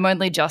hardest. And I'm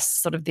only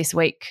just sort of this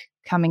week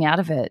coming out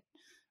of it,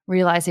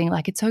 realizing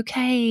like it's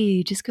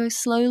okay, just go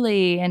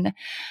slowly. And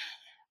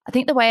I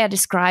think the way I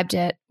described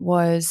it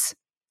was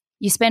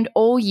you spend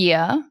all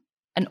year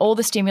and all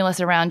the stimulus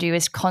around you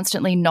is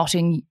constantly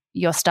knotting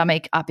your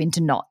stomach up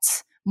into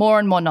knots, more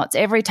and more knots.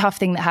 Every tough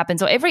thing that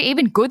happens, or every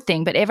even good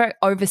thing, but every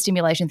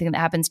overstimulation thing that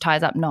happens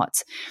ties up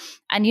knots.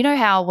 And you know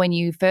how when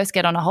you first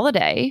get on a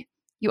holiday,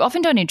 you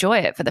often don't enjoy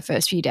it for the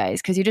first few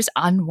days because you're just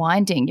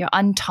unwinding, you're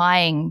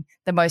untying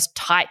the most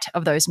tight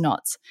of those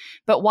knots.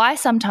 But why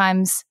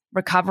sometimes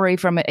recovery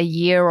from a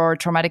year or a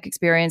traumatic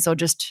experience or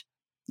just,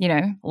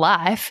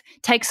 life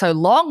takes so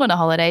long on the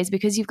holidays?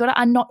 Because you've got to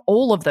unknot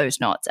all of those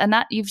knots, and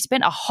that you've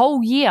spent a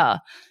whole year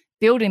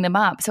building them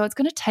up. So it's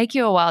going to take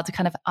you a while to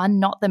kind of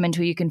unknot them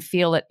until you can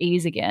feel at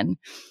ease again.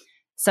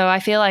 So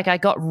I feel like I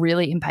got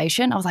really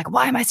impatient. I was like,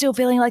 why am I still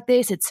feeling like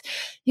this? It's,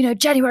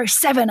 January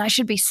 7, I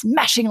should be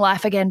smashing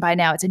life again by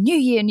now. It's a new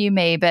year, new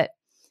me. But,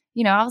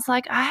 I was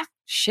like, I have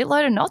a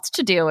shitload of knots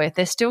to deal with.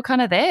 They're still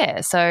kind of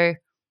there. So,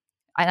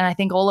 and I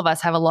think all of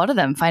us have a lot of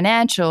them: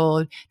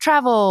 financial,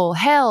 travel,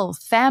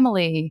 health,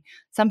 family.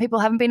 Some people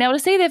haven't been able to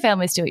see their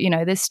families still.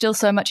 There's still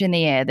so much in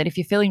the air that if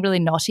you're feeling really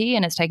knotty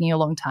and it's taking you a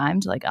long time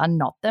to like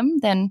unknot them,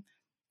 then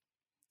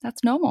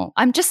that's normal.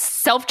 I'm just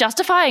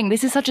self-justifying.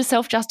 This is such a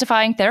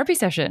self-justifying therapy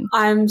session.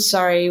 I'm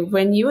sorry.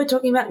 When you were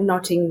talking about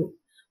knotting,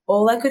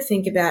 all I could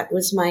think about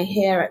was my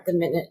hair at the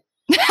minute.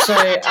 So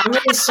I'm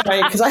really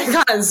sorry because I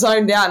kind of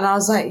zoned out and I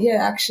was like, yeah,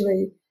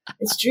 actually,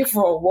 it's due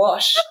for a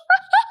wash.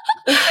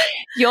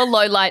 Your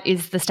low light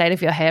is the state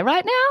of your hair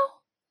right now?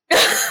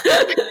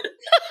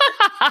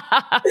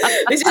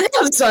 This is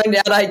how zoned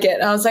out I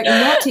get. I was like,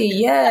 knotty,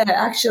 yeah,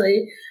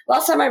 actually.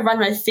 Last time I ran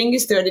my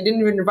fingers through it, it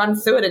didn't even run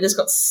through it. It just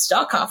got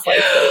stuck halfway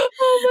through.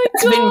 Oh, my God.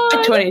 It's been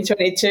my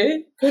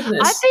 2022.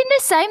 Goodness. I've been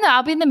the same, though.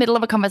 I'll be in the middle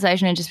of a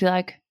conversation and just be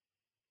like,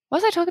 what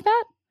was I talking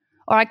about?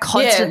 Or I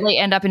constantly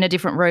end up in a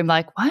different room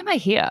like, why am I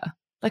here?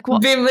 Like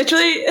what? Bim,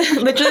 literally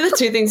the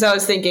two things I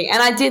was thinking.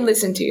 And I did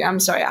listen to you. I'm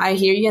sorry. I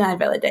hear you and I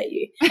validate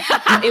you.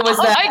 It was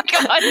that.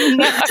 Oh, my God,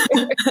 no.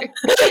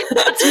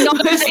 That's not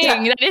a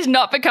thing. That is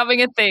not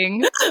becoming a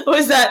thing.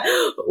 Was that,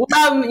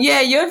 yeah,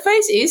 your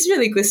face is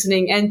really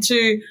glistening. And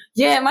two,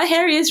 yeah, my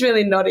hair is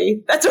really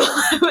knotty. That's all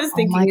I was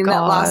thinking in that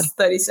last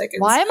 30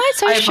 seconds. Why am I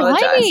so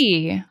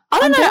shiny? I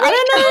don't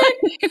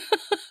know.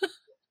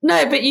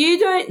 No, but you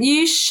don't.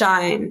 You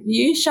shine.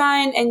 You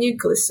shine and you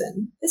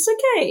glisten. It's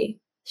okay.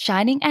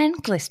 Shining and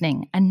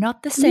glistening are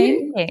not the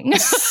same thing.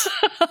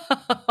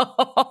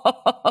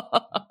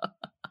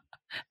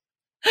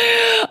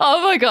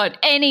 Oh, my God.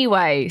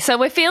 Anyway, so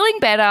we're feeling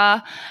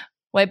better.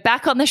 We're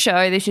back on the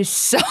show. This is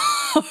so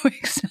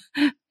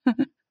exciting.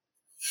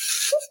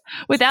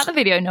 Without the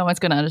video, no one's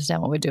going to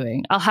understand what we're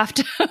doing. I'll have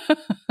to.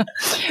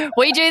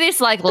 We do this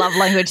like love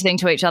language thing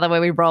to each other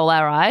where we roll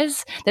our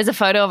eyes. There's a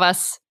photo of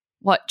us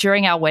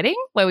during our wedding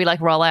where we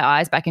like roll our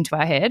eyes back into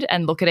our head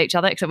and look at each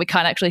other, except we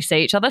can't actually see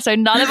each other. So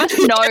none of us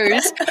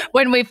knows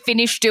when we've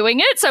finished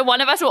doing it. So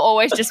one of us will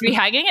always just be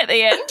hanging at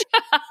the end.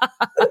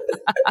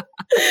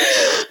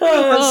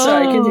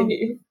 Sorry,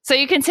 continue. So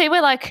you can see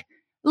we're like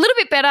a little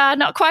bit better,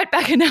 not quite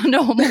back in our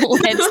normal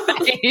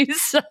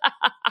headspace.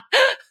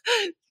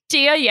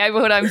 Dear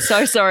Neighbourhood, I'm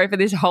so sorry for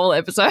this whole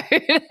episode.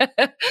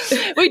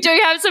 We do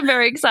have some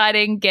very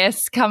exciting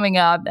guests coming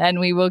up and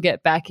we will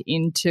get back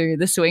into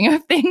the swing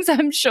of things,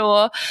 I'm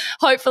sure.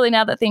 Hopefully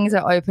now that things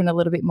are open a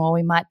little bit more,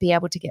 we might be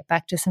able to get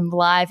back to some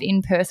live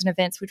in-person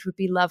events, which would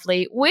be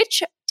lovely,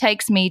 which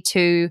takes me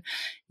to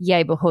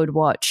Neighbourhood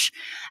Watch.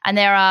 And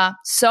there are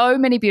so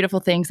many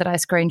beautiful things that I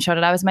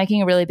screenshotted. I was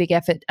making a really big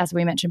effort, as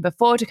we mentioned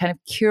before, to kind of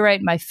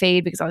curate my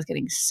feed because I was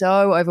getting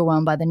so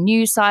overwhelmed by the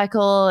news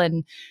cycle,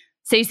 and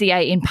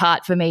CCA in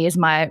part for me is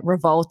my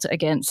revolt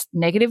against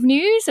negative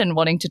news and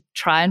wanting to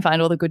try and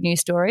find all the good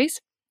news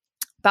stories.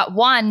 but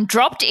one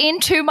dropped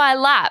into my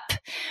lap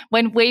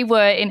when we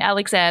were in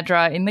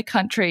Alexandra in the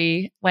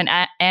country when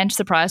Ange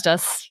surprised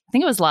us. I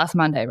think it was last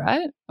Monday,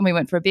 right? And we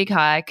went for a big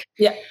hike.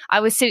 Yeah.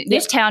 I was sitting.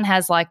 This town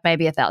has like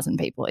maybe 1,000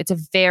 people. It's a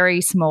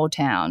very small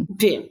town.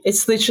 Bim,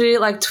 it's literally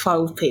like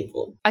 12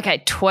 people.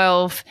 Okay,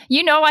 12.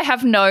 You know I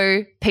have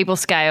no people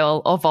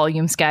scale or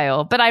volume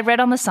scale, but I read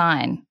on the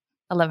sign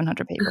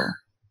 1,100 people.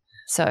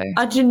 So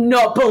I do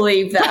not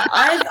believe that.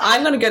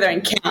 I'm going to go there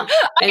and count.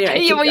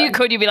 Anyway, well, you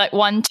could. You'd be like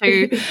 1,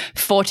 2,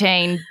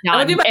 14,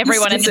 done.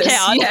 Everyone in the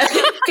town. Yeah.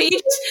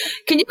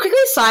 Can you quickly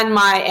sign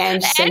my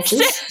Ange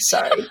census?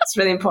 Sorry, it's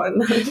really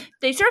important.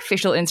 These are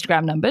official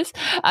Instagram numbers.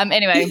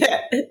 Anyway,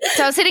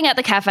 so I was sitting at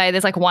the cafe.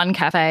 There's like one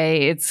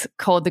cafe. It's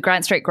called the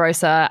Grant Street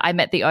Grocer. I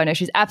met the owner.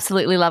 She's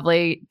absolutely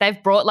lovely.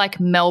 They've brought like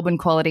Melbourne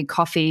quality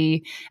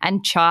coffee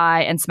and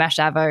chai and smashed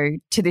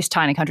avo to this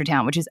tiny country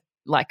town, which is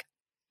like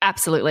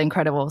absolutely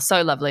incredible.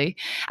 So lovely.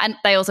 And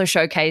they also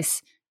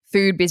showcase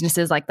food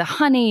businesses like the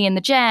honey and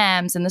the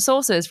jams and the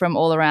sauces from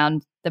all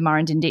around the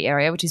Murrindindi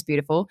area, which is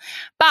beautiful.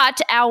 But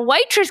our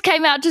waitress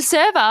came out to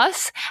serve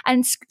us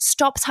and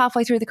stops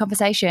halfway through the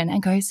conversation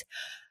and goes,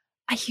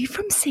 "Are you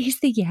from Seize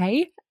the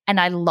Yay?" And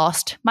I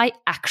lost my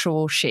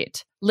actual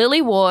shit.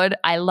 Lily Ward,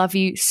 I love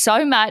you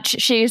so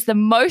much. She is the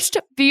most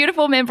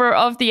beautiful member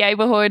of the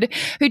neighborhood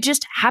who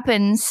just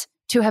happens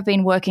to have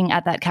been working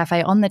at that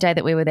cafe on the day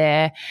that we were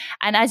there.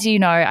 And as you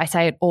know, I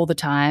say it all the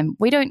time,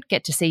 we don't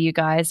get to see you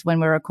guys when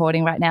we're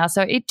recording right now.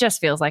 So it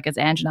just feels like it's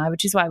Ange and I,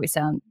 which is why we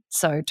sound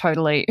so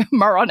totally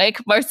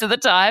moronic most of the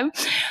time.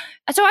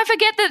 So I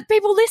forget that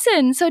people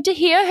listen. So to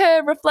hear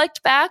her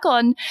reflect back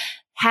on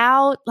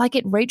how like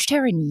it reached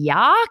her in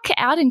Yark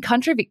out in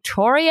country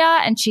Victoria,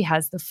 and she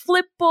has the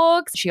flip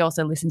books. She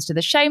also listens to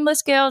the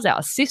Shameless Girls,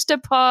 our sister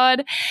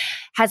pod,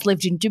 has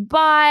lived in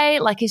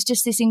Dubai, like is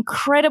just this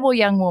incredible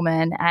young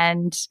woman.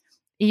 And,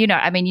 you know,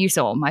 I mean, you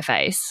saw my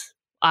face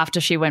after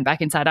she went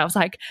back inside. I was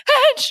like,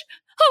 Ange,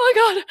 oh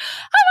my God,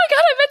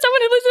 I met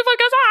someone who listens to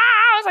podcasts.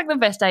 It was like the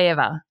best day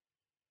ever.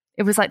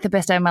 It was like the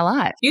best day of my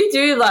life. You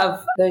do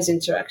love those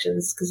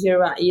interactions because you're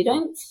right. You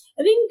don't.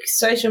 I think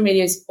social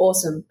media is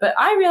awesome, but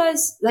I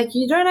realize like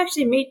you don't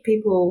actually meet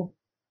people.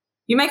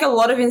 You make a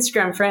lot of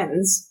Instagram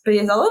friends, but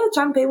a lot of the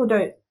time people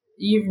don't.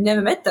 You've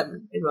never met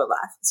them in real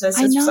life, so it's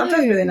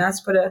sometimes really nice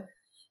to put a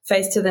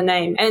face to the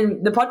name.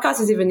 And the podcast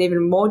is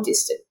even more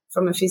distant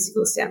from a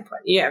physical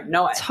standpoint. You have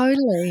no idea.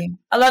 Totally.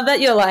 I love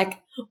that you're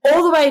like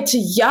all the way to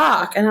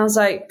Yark, and I was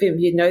like, Bim,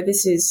 you know,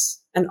 this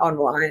is an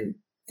online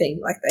thing.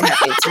 Like they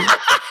have internet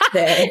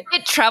there.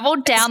 It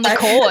travelled down the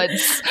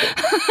cords.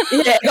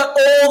 Yeah, it got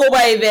all the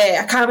way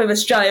there. I can't believe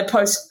Australia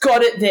Post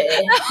got it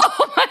there.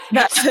 Oh my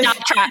God.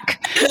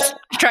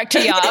 Track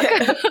to Yark.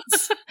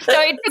 So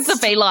it took the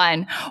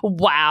beeline.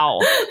 Wow.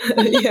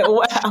 Yeah,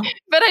 wow.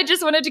 But I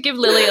just wanted to give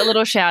Lily a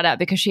little shout out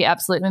because she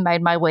absolutely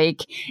made my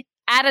week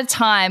at a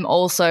time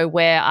also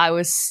where I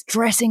was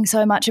stressing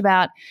so much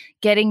about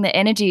getting the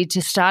energy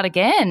to start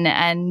again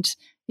and,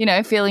 you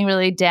know, feeling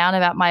really down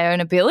about my own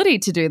ability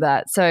to do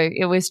that. So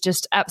it was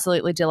just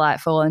absolutely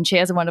delightful. And she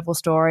has a wonderful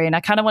story and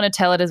I kind of want to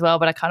tell it as well,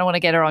 but I kind of want to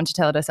get her on to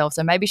tell it herself.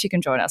 So maybe she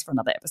can join us for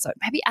another episode.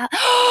 Maybe,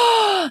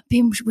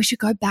 Bim, we should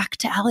go back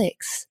to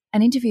Alex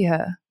and interview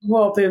her.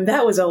 Well, Bim,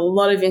 that was a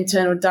lot of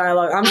internal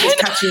dialogue. I'm just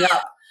catching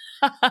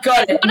up.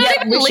 Got it.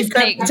 Yeah, we should go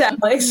back to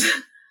Alex.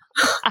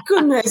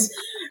 Goodness.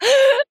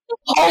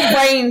 Whole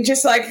brain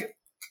just like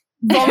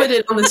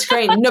vomited on the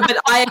screen. No, but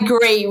I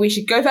agree. We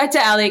should go back to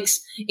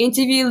Alex,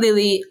 interview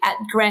Lily at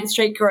Grant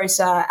Street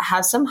Grocer,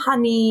 have some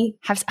honey.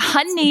 Have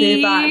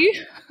honey.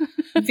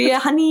 Be a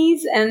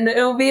honeys, and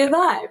it'll be a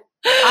vibe.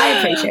 I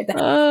appreciate that.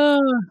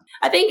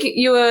 I think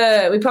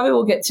we probably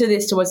will get to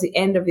this towards the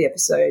end of the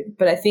episode,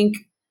 but I think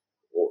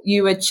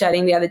you were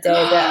chatting the other day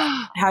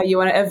about how you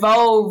want to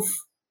evolve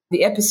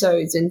the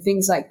episodes and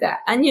things like that.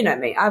 And you know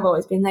me, I've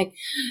always been like,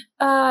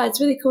 it's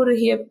really cool to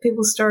hear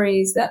people's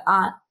stories that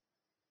aren't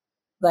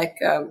like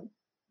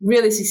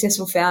really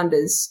successful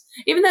founders,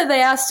 even though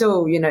they are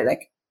still, you know,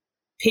 like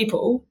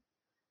people.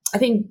 I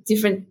think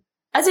different,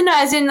 as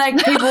in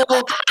like people.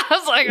 I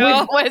was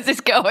like, where's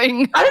this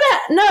going? I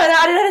don't know. No,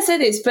 I don't know how to say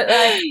this, but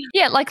like,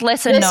 yeah, like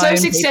lesser known. They're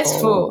so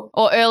successful,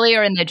 or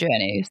earlier in their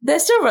journeys. They're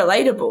still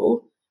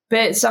relatable,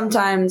 but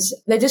sometimes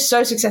they're just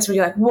so successful.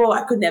 You're like, whoa,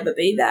 I could never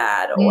be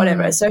that, or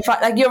whatever. So,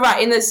 like, you're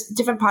right in this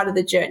different part of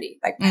the journey,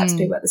 like perhaps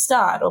people at the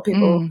start or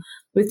people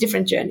with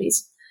different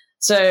journeys.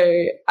 So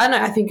I don't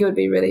know. I think it would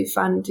be really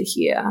fun to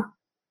hear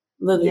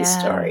Lily's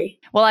story.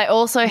 Well, I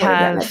also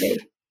have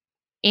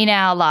in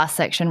our last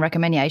section,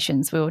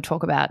 recommendations, we will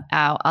talk about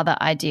our other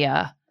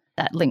idea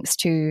that links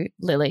to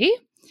Lily.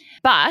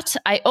 But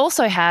I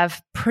also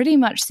have pretty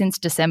much since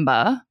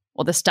December,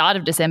 or the start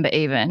of December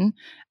even,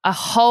 a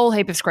whole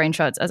heap of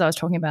screenshots as I was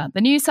talking about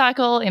the news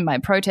cycle in my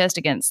protest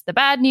against the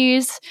bad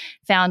news,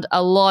 found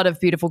a lot of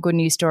beautiful good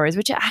news stories,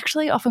 which are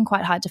actually often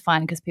quite hard to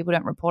find because people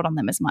don't report on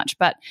them as much.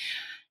 But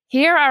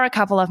here are a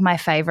couple of my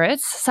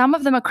favorites. Some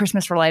of them are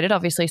Christmas related,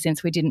 obviously,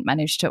 since I didn't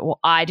manage to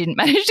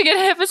get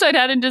an episode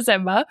out in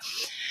December.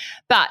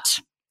 But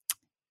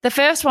The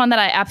first one that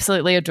I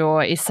absolutely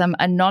adore is some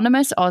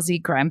anonymous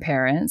Aussie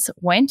grandparents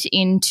went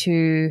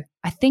into,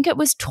 I think it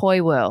was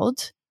Toy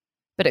World,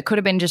 but it could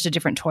have been just a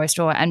different toy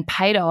store, and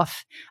paid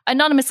off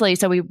anonymously,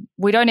 so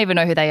we don't even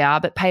know who they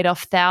are, but paid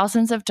off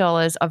thousands of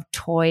dollars of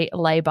toy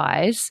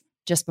lay-bys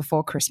just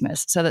before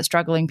Christmas so that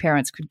struggling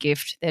parents could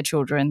gift their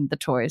children the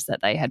toys that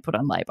they had put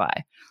on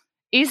lay-by.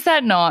 Is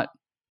that not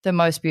the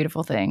most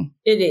beautiful thing?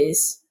 It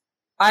is.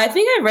 I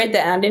think I read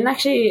that and I didn't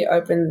actually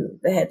open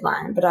the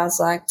headline, but I was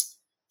like,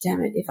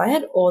 damn it, if I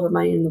had all the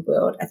money in the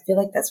world, I feel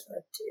like that's what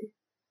I'd do.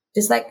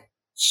 Just like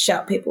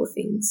shut people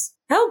things.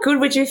 How good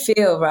would you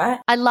feel, right?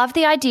 I love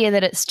the idea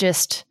that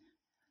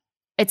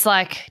it's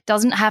like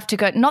doesn't have to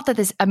go, not that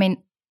this, I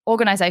mean,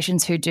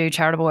 organizations who do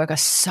charitable work are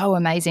so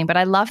amazing, but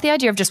I love the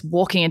idea of just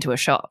walking into a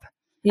shop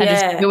and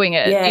just doing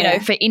it, you know,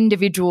 for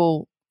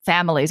individual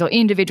families or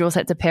individual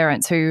sets of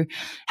parents who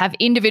have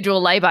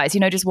individual lay-bys, you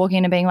know, just walking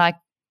in and being like,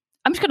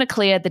 I'm just going to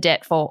clear the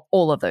debt for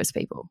all of those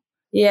people.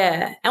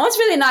 Yeah. And what's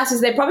really nice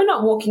is they're probably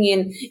not walking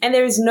in, and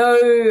there is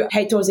no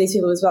hate towards these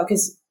people as well,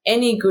 because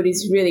any good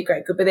is really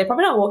great good, but they're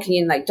probably not walking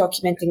in like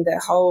documenting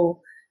the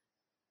whole,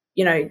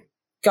 you know,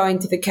 going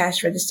to the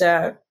cash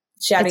register,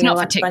 shouting a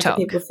bunch of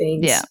people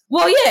things. Yeah.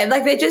 Well, yeah,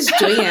 like they're just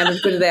doing it out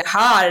of good of their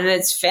heart, and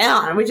it's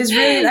found, which is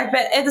really like,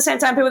 but at the same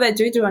time, people that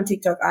do on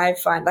TikTok, I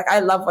find like I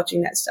love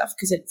watching that stuff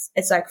because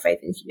it's like faith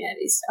in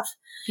humanity stuff.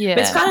 Yeah.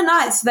 But it's kind of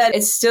nice that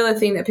it's still a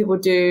thing that people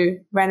do,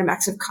 random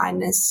acts of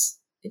kindness.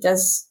 It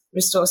does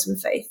restore some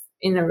faith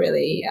in a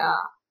really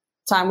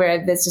time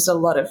where there's just a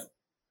lot of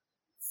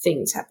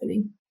things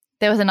happening.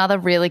 There was another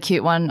really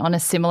cute one on a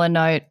similar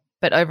note,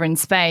 but over in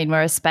Spain,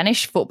 where a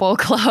Spanish football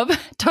club,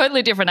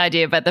 totally different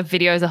idea, but the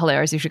videos are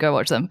hilarious. You should go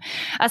watch them.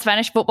 A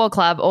Spanish football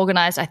club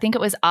organised, I think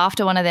it was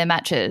after one of their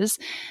matches,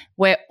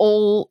 where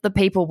all the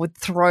people would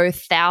throw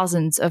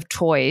thousands of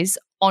toys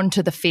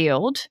onto the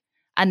field,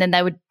 and then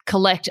they would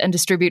collect and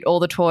distribute all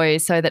the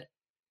toys so that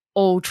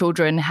all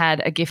children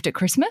had a gift at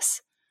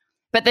Christmas.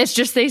 But there's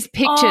just these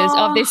pictures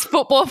of this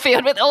football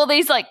field with all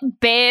these like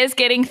bears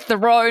getting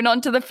thrown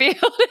onto the field.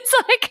 It's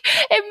like,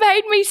 it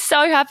made me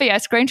so happy. I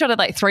screenshotted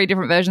like 3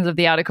 different versions of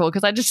the article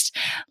because I just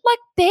like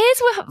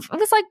it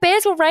was like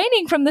bears were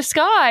raining from the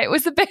sky. It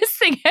was the best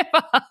thing ever.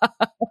 I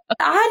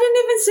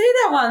didn't even see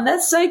that one.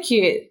 That's so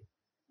cute.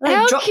 Like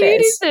how drop cute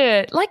bears. is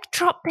it? Like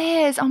drop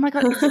bears. Oh my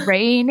God, it's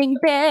raining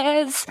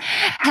bears.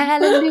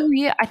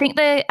 Hallelujah. I think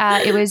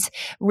it was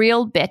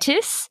Real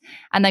Betis,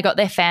 and they got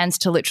their fans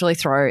to literally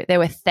throw. There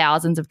were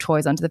thousands of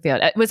toys onto the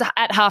field. It was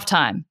at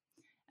halftime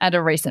at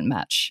a recent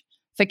match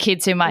for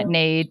kids who might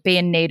be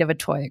in need of a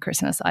toy at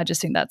Christmas. I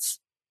just think that's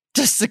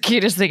just the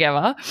cutest thing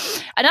ever.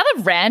 Another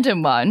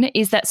random one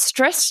is that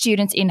stressed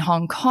students in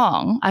Hong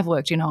Kong, I've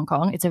worked in Hong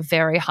Kong, it's a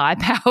very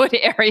high-powered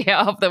area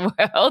of the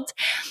world.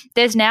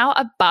 There's now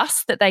a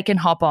bus that they can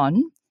hop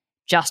on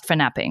just for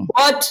napping.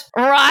 What?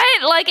 Right?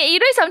 Like, you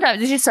know,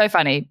 sometimes this is so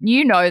funny.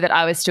 You know that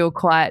I was still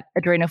quite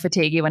adrenal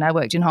fatiguey when I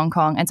worked in Hong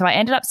Kong, and so I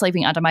ended up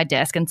sleeping under my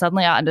desk, and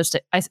suddenly I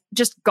understood. I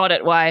just got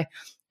it why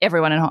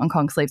everyone in Hong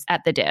Kong sleeps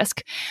at the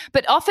desk.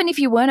 But often if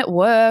you weren't at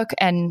work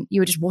and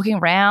you were just walking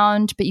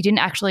around, but you didn't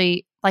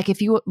actually, like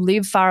if you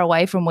live far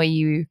away from where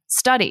you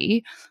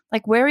study,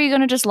 like where are you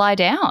going to just lie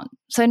down?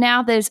 So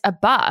now there's a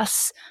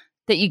bus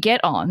that you get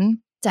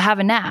on to have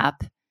a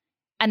nap,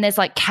 and there's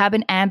like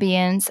cabin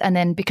ambience, and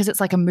then because it's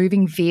like a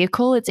moving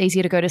vehicle, it's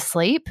easier to go to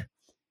sleep.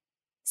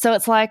 So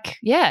it's like,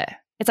 yeah,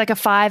 it's like a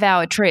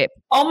 5-hour trip.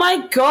 Oh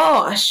my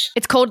gosh.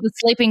 It's called the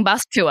Sleeping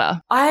Bus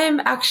Tour. I am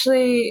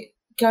actually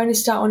going to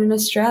start one in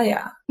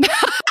Australia.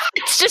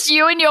 It's just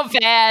you and your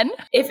van.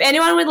 If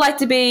anyone would like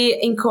to be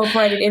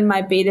incorporated in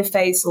my beta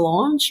phase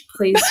launch,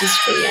 please just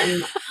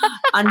DM.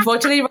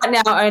 Unfortunately,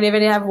 right now I only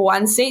even have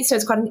 1 seat, so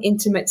it's quite an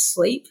intimate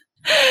sleep.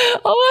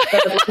 Oh,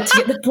 but I'd like to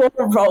get the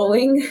ball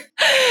rolling.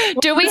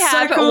 Do we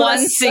have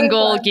one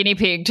single guinea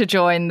pig to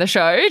join the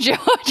show?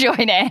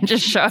 Join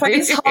Angie's show?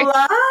 Please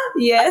holla.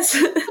 Yes.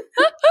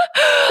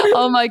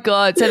 Oh my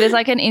God. So there's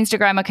like an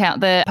Instagram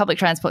account. The public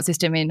transport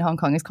system in Hong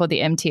Kong is called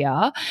the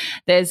MTR.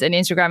 There's an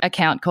Instagram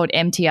account called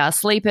MTR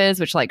Sleepers,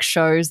 which like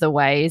shows the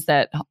ways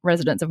that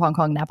residents of Hong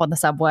Kong nap on the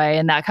subway,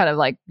 and that kind of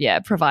like,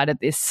 provided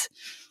this.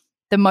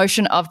 The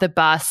motion of the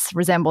bus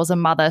resembles a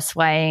mother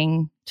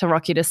swaying to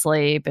rock you to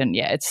sleep. And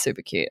yeah, it's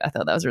super cute. I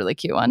thought that was a really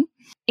cute one.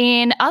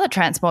 In other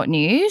transport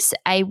news,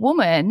 a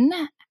woman,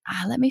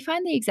 let me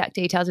find the exact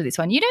details of this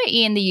one. You know,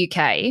 in the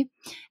UK,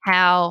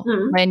 how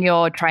when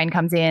your train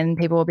comes in,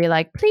 people will be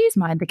like, please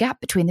mind the gap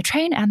between the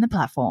train and the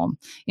platform.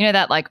 You know,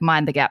 that like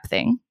mind the gap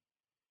thing?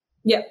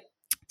 Yep.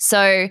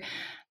 So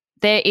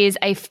there is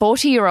a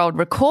 40-year-old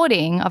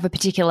recording of a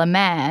particular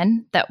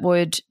man that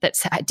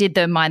did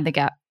the mind the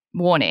gap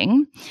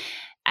warning,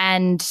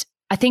 and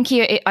I think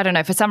I don't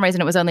know, for some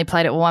reason it was only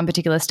played at one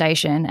particular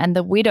station, and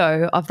the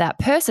widow of that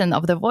person,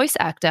 of the voice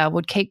actor,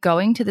 would keep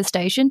going to the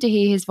station to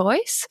hear his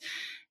voice,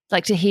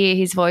 like to hear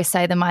his voice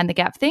say the mind the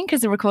gap thing,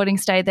 because the recording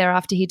stayed there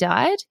after he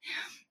died.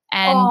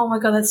 And oh my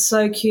God, that's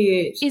so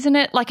cute. isn't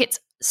it? Like, it's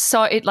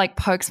so it like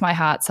pokes my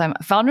heart. So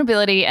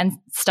vulnerability and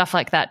stuff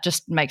like that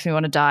just makes me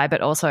want to die,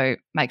 but also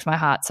makes my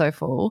heart so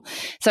full.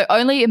 So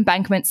only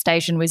Embankment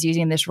Station was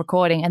using this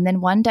recording. And then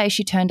one day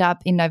she turned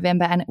up in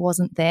November and it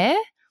wasn't there.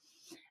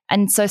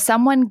 And so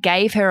someone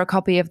gave her a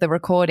copy of the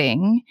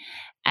recording,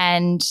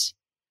 and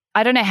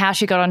I don't know how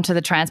she got onto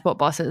the transport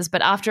bosses,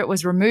 but after it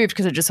was removed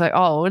because it was just so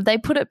old, they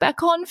put it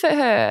back on for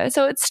her.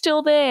 So it's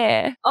still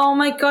there. Oh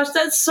my gosh,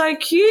 that's so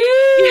cute.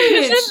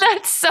 Isn't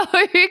that so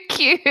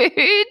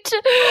cute?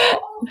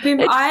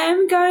 Bim, I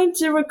am going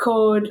to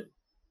record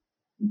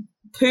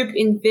poop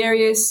in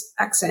various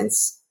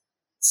accents.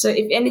 So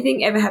if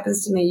anything ever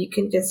happens to me, you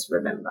can just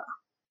remember.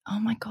 Oh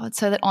my God.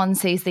 So that on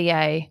sees the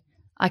A,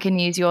 I can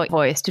use your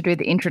voice to do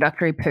the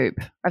introductory poop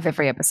of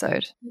every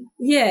episode.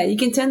 Yeah, you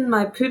can turn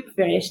my poop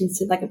variations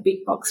to like a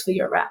beatbox for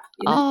your rap.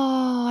 You know?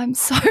 Oh, I'm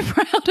so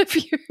proud of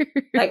you.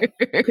 Like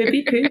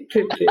poopy poo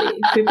poo poo,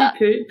 poopy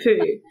poo poo,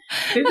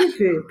 poopy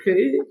poo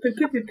poo,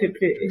 poo poo poo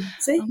poo.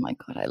 See? Oh my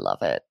God, I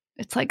love it.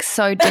 It's like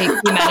so deep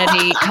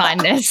humanity,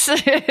 kindness,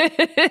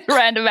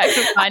 random acts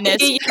of kindness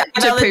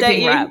to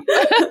pooping rap.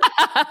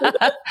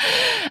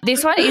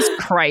 This one is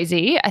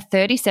crazy. A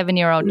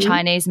 37-year-old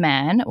Chinese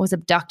man was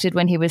abducted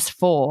when he was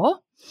 4.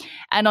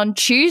 And on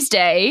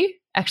Tuesday,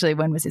 actually,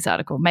 when was this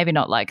article? Maybe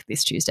not like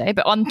this Tuesday,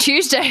 but on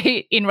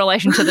Tuesday, in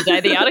relation to the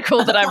day the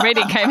article that I'm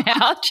reading came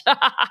out,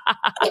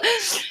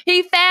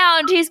 he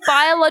found his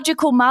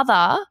biological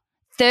mother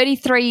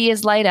 33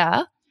 years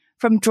later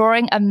from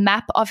drawing a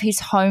map of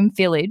his home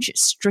village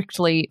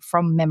strictly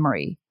from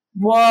memory.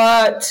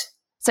 What?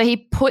 So he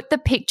put the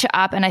picture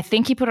up, and I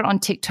think he put it on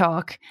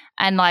TikTok,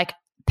 and like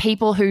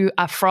people who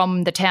are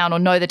from the town or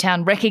know the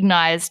town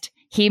recognized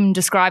him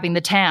describing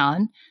the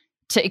town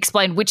to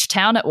explain which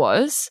town it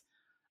was.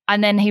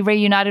 And then he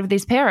reunited with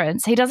his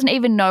parents. He doesn't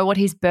even know what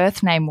his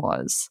birth name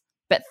was,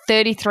 but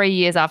 33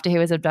 years after he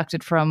was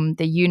abducted from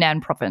the Yunnan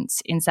province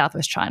in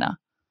southwest China.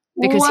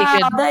 Because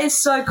wow, that is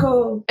so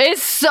cool.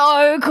 It's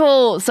so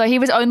cool. So he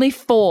was only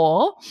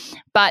 4,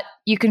 but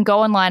you can go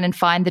online and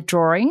find the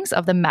drawings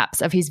of the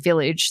maps of his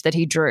village that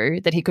he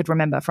drew that he could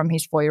remember from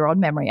his 4-year-old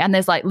memory. And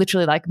there's like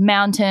literally like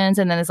mountains,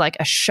 and then there's like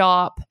a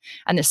shop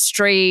and the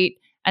street,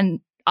 and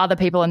other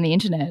people on the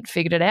internet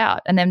figured it out.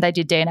 And then they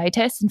did DNA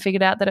tests and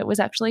figured out that it was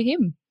actually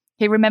him.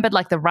 He remembered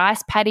like the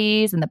rice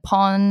paddies and the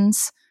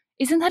ponds.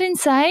 Isn't that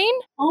insane?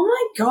 Oh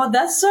my God,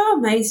 that's so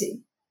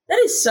amazing.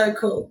 That is so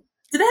cool.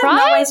 Do they have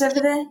Right? Melways over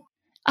there?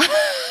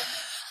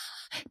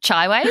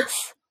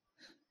 Chai-ways?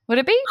 Would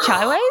it be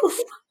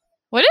Chai-ways?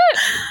 Would it?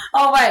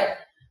 Oh, wait.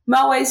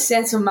 Melways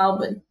stands for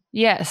Melbourne.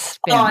 Yes.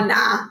 Ben. Oh,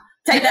 nah.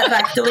 Take that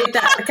back. Delete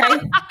that, okay?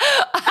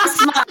 I'm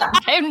smart.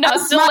 I'm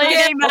not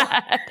deleting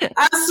that.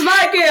 I'm a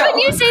smart girl. Have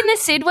you seen the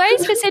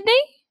Sidways for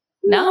Sydney?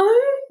 No.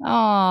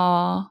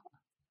 Oh.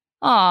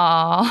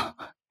 Oh.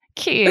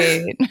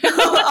 Cute.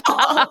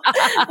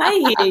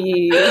 I hear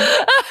you.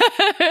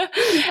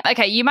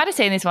 Okay, you might have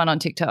seen this one on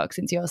TikTok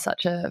since you're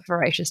such a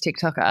voracious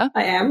TikToker.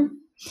 I am.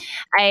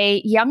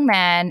 A young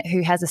man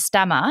who has a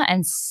stammer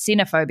and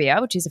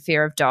cynophobia, which is a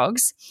fear of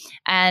dogs.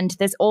 And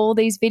there's all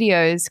these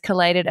videos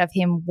collated of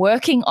him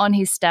working on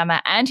his stammer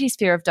and his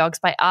fear of dogs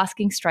by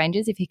asking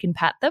strangers if he can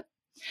pat them.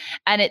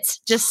 And it's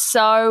just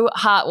so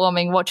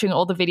heartwarming watching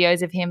all the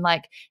videos of him.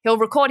 Like, he'll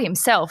record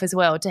himself as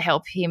well to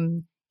help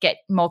him get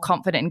more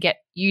confident and get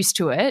used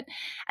to it.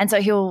 And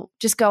so he'll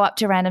just go up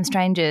to random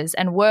strangers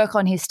and work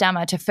on his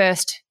stammer to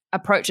first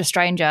approach a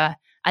stranger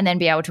and then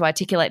be able to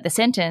articulate the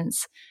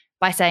sentence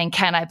by saying,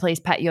 "Can I please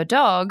pat your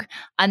dog?"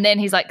 And then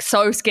he's like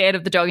so scared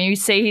of the dog, and you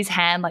see his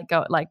hand like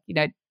go, like, you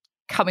know,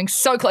 coming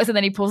so close, and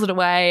then he pulls it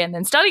away and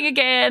then starting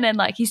again, and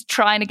like he's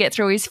trying to get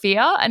through his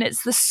fear, and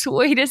it's the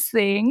sweetest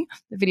thing.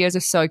 The videos are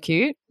so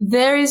cute.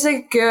 There is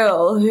a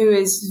girl who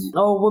is,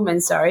 or a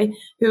woman, sorry,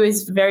 who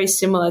is very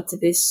similar to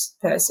this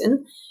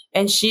person,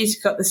 and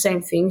she's got the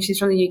same thing. She's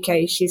from the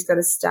UK. She's got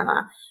a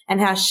stammer,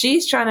 and how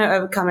she's trying to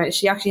overcome it,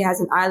 she actually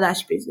has an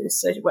eyelash business.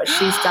 So what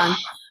she's done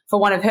for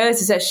one of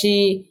hers is that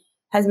she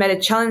has made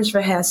a challenge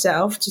for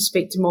herself to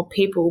speak to more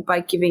people by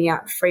giving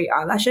out free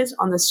eyelashes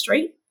on the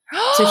street.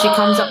 So she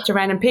comes up to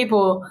random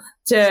people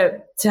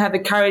to have the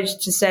courage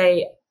to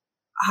say,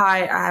 "Hi,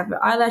 I have an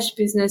eyelash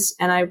business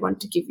and I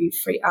want to give you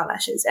free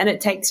eyelashes." And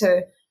it takes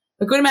her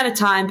a good amount of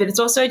time, but it's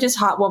also just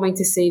heartwarming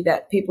to see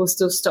that people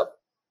still stop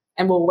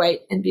and will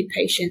wait and be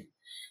patient.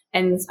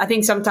 And I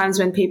think sometimes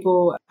when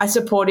people are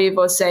supportive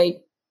or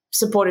say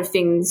supportive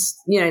things,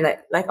 you know,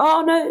 like,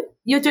 "Oh, no,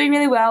 you're doing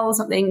really well," or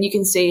something, you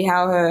can see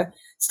how her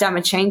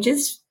stammer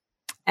changes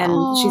and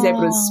she's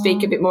able to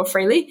speak a bit more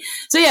freely.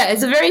 So, yeah,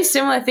 it's a very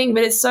similar thing,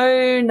 but it's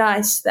so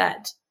nice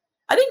that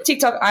I think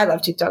TikTok, I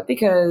love TikTok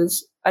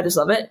because I just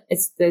love it.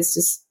 There's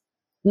just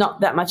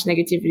not that much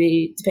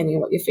negativity depending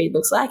on what your feed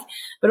looks like.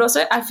 But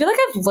also I feel like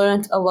I've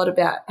learned a lot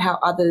about how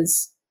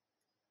others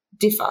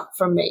differ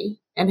from me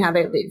and how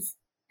they live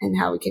and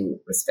how we can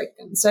respect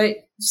them. So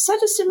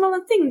such a similar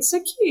thing. So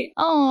cute.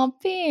 Oh,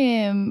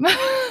 Bim.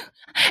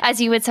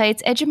 As you would say,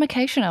 it's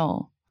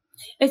edumacational.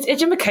 It's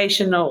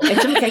edumacational.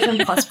 Edumacation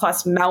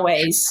plus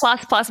Melways.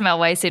 Plus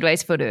Melways,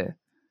 Sidways, Furu.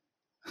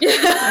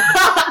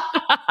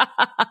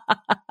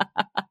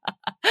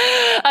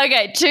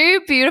 Okay,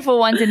 two beautiful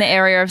ones in the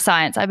area of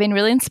science. I've been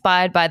really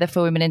inspired by the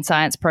For Women in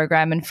Science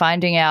program and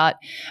finding out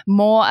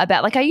more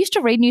about, like, I used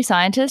to read New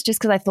Scientist just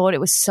because I thought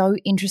it was so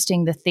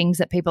interesting, the things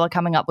that people are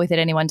coming up with at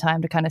any one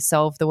time to kind of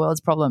solve the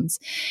world's problems.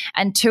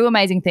 And two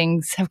amazing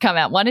things have come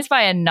out. One is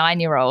by a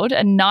 9-year-old.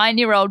 A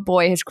 9-year-old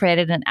boy has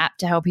created an app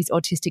to help his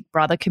autistic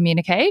brother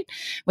communicate,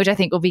 which I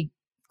think will be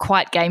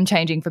quite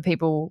game-changing for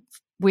people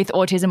with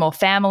autism or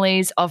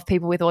families of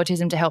people with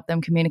autism to help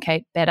them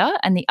communicate better.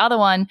 And the other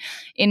one,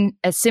 in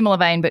a similar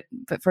vein but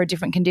for a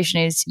different condition,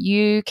 is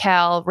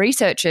UCal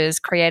researchers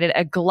created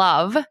a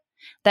glove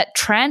that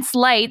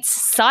translates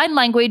sign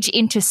language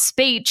into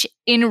speech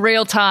in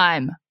real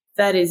time.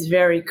 That is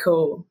very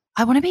cool.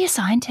 I want to be a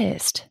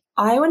scientist.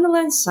 I want to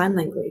learn sign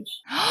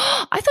language.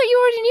 I thought you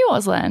already knew,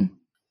 Auslan.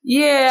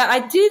 Yeah,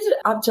 I did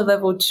up to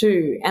level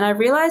 2, and I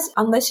realized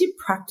unless you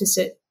practice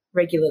it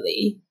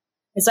regularly,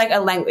 it's like a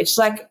language.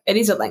 Like, it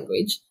is a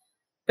language,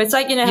 but it's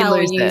like, you know, how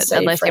when you say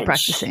unless French, you're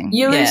practicing.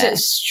 you lose it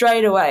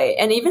straight away.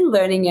 And even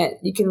learning it,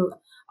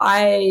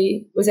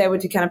 I was able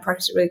to kind of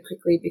practice it really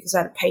quickly because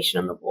I had a patient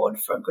on the ward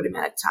for a good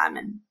amount of time,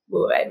 and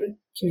we were able to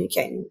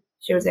communicate, and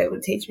she was able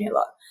to teach me a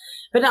lot.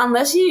 But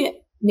unless you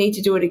need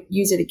to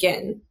use it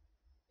again,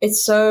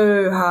 it's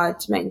so hard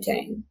to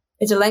maintain.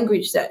 It's a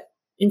language that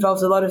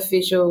involves a lot of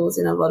visuals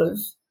and a lot of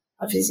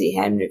obviously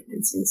hand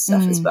movements and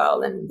stuff as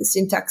well, and the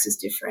syntax is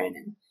different.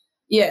 And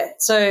yeah,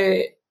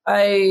 so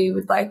I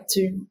would like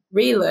to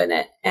relearn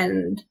it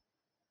and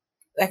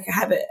like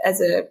have it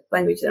as a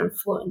language that I'm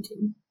fluent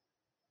in.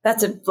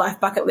 That's a life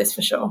bucket list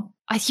for sure.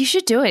 You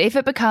should do it.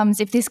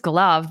 If this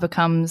glove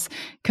becomes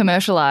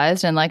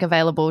commercialized and like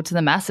available to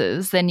the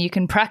masses, then you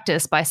can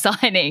practice by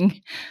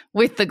signing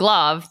with the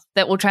glove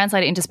that will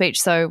translate it into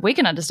speech so we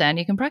can understand,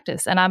 you can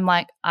practice. And I'm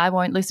like, I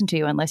won't listen to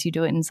you unless you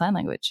do it in sign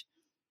language.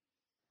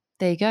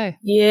 There you go.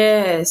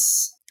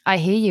 Yes. I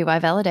hear you. I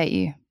validate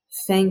you.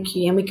 Thank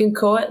you. And we can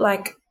call it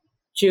like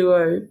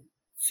duo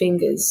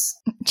fingers.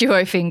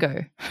 Duo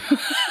fingo.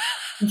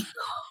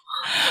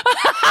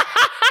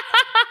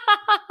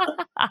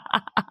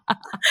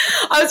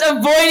 I was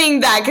avoiding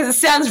that because it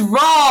sounds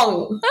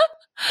wrong.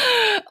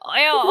 Oi,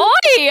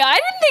 I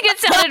didn't think it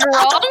sounded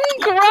wrong.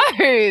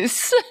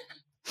 Gross.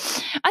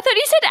 I thought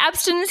you said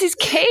abstinence is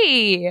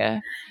key.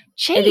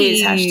 Jeez. It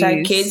is.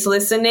 Hashtag kids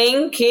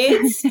listening.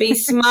 Kids, be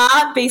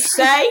smart, be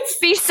safe.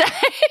 Be safe.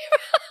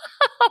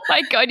 Oh,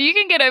 my God. You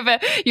can get over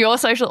your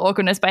social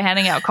awkwardness by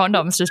handing out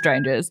condoms to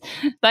strangers.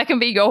 That can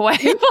be your way.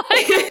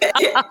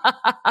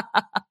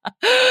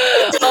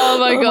 Oh,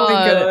 my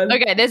God.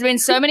 Okay, there's been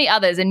so many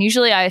others, and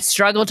usually I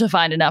struggle to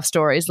find enough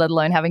stories, let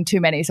alone having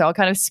too many. So I'll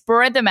kind of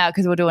spread them out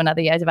because we'll do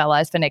another Years of Our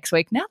Lives for next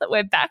week. Now that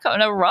we're back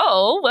on a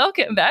roll,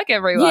 welcome back,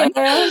 everyone.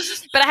 Yeah.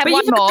 But I have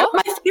one more.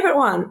 My favorite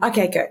one.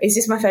 Okay, go. Is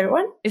this my favorite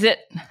one? Is it?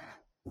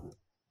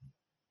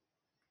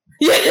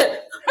 Yeah.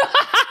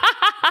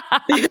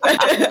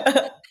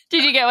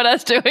 Did you get what I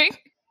was doing?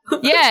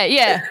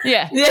 Yeah.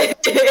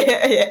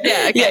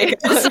 Okay.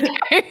 So,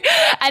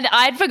 and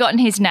I'd forgotten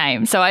his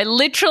name. So I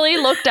literally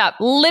looked up,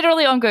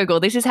 on Google,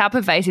 this is how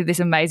pervasive this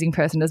amazing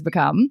person has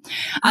become.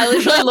 I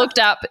literally looked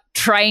up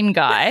train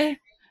guy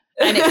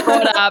and it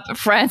brought up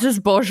Francis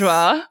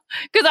Bourgeois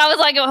because I was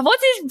like,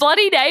 what's his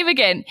bloody name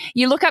again?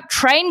 You look up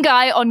train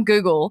guy on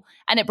Google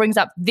and it brings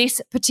up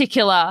this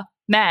particular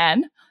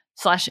man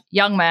 /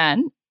 young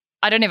man.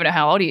 I don't even know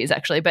how old he is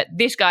actually, but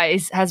this guy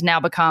has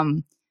now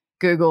become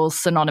Google's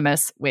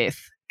synonymous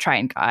with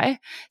train guy.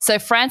 So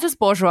Francis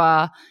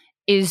Bourgeois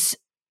is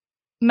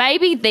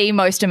maybe the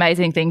most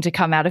amazing thing to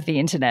come out of the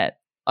internet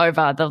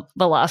over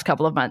the last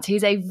couple of months.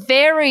 He's a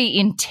very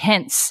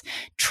intense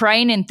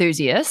train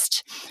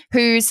enthusiast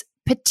whose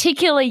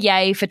particular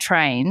yay for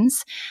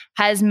trains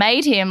has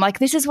made him, like,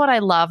 this is what I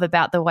love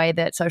about the way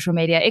that social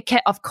media,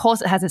 of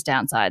course it has its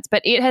downsides,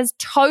 but it has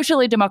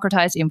totally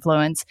democratized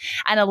influence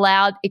and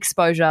allowed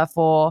exposure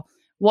for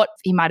what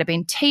he might have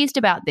been teased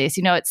about this.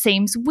 You know, it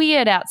seems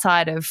weird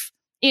outside of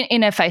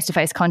in a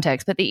face-to-face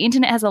context, but the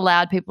internet has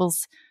allowed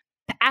people's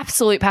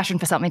absolute passion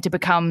for something to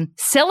become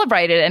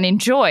celebrated and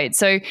enjoyed.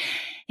 So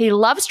he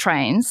loves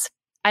trains.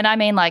 And I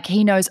mean, like,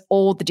 he knows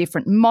all the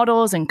different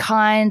models and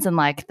kinds and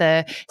like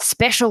the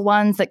special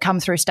ones that come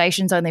through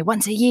stations only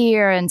once a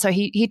year. And so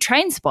he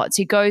train spots.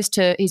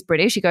 He's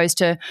British. He goes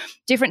to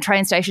different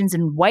train stations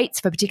and waits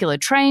for particular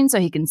trains so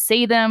he can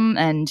see them.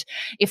 And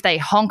if they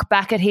honk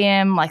back at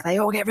him, like, they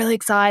all get really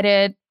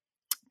excited.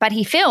 But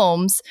he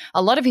films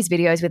a lot of his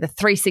videos with a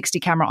 360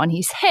 camera on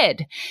his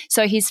head.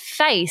 So his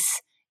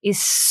face is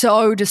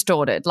so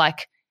distorted,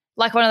 like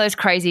one of those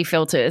crazy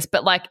filters,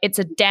 but like it's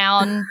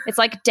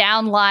like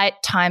down light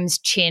times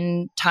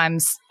chin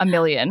times a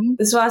million.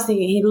 That's what I was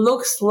thinking. He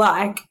looks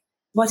like,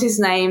 what's his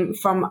name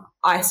from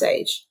Ice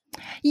Age?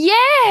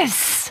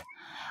 Yes.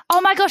 Oh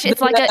my gosh,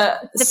 it's like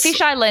the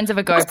fisheye lens of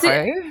a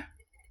GoPro.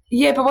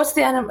 Yeah, but what's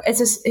the animal?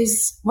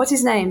 What's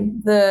his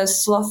name? The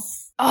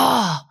sloth.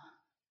 Oh,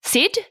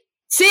 Sid.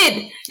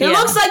 He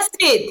looks like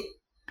Sid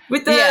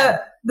with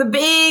the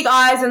big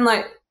eyes and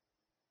like.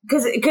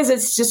 Because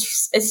it's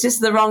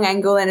just the wrong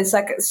angle and it's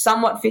like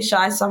somewhat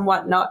fisheye,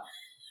 somewhat not.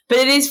 But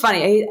it is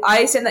funny.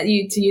 I sent that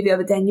to you the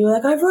other day and you were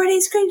like, I've already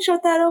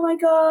screenshot that. Oh, my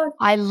God.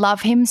 I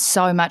love him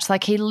so much.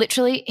 Like he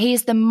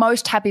is the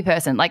most happy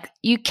person. Like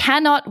you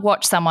cannot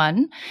watch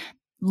someone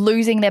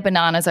losing their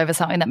bananas over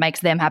something that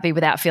makes them happy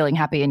without feeling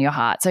happy in your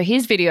heart. So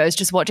his videos,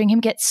 just watching him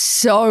get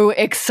so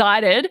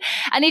excited,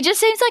 and he just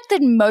seems like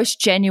the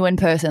most genuine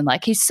person.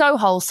 Like he's so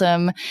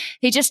wholesome.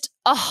 He just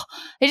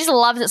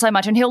loves it so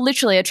much. And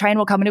a train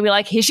will come and he'll be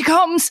like, here she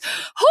comes.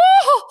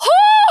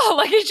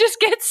 Like he just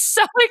gets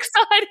so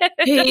excited.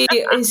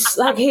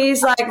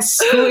 He's like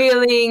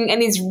squealing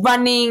and he's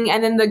running,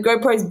 and then the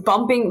GoPro is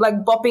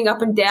bopping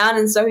up and down,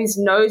 and so his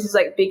nose is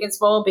like big and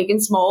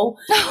small.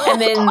 And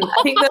then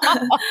I think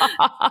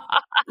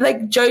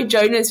like Joe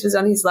Jonas was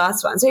on his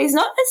last one. So he's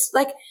not as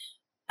like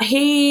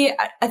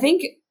I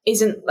think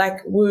isn't like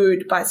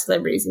wooed by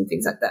celebrities and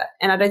things like that.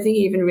 And I don't think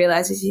he even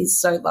realizes he's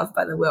so loved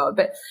by the world.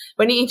 But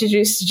when he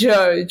introduced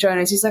Joe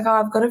Jonas, he's like, oh,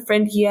 I've got a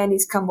friend here and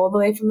he's come all the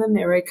way from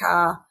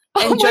America.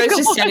 And Joe's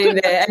just standing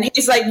there and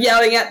he's like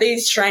yelling at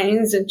these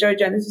trains, and Joe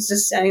Jonas is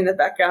just standing in the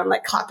background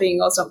like clapping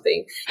or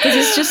something because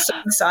he's just so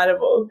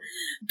excitable.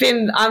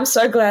 Bim, I'm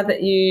so glad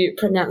that you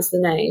pronounced the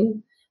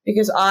name,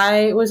 because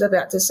I was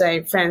about to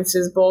say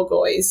Francis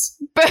Bourgeois,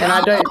 and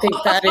I don't think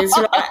that is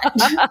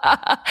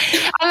right.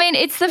 I mean,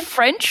 it's the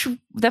French.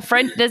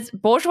 Does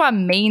bourgeois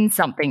mean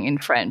something in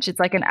French? It's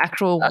like an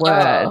actual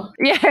word.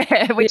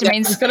 Yeah, which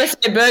means. I was going to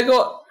say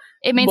bourgeois.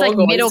 It means like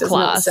middle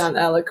class. Does not sound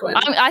eloquent.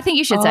 I think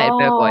you should say it,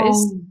 Bourgeois.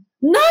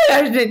 No,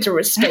 I need to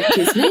respect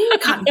his name. You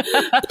can't,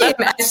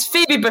 as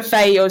Phoebe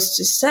Buffay used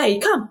to say, you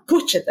can't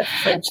butcher the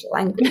French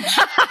language.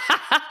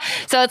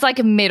 So it's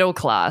like middle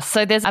class.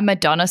 So there's a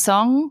Madonna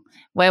song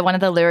where one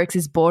of the lyrics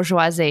is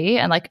bourgeoisie,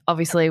 and like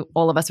obviously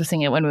all of us were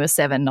singing it when we were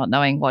 7, not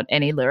knowing what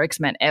any lyrics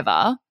meant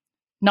ever,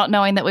 not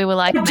knowing that we were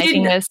like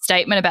making a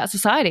statement about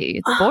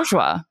society. It's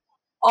bourgeois.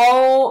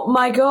 Oh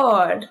my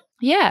God.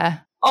 Yeah.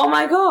 Oh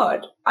my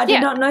God. I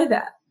did not know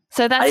that.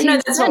 So that's I didn't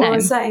know that's what we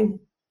were saying.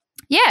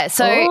 Yeah.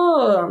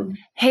 So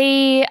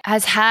he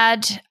has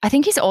I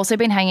think he's also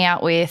been hanging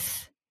out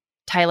with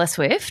Taylor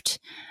Swift.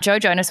 Joe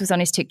Jonas was on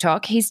his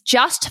TikTok. He's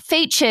just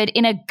featured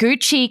in a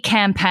Gucci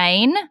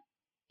campaign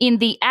in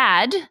the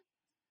ad.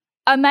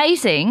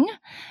 Amazing.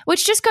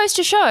 Which just goes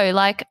to show,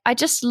 like, I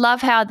just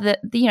love how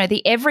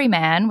the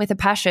everyman with a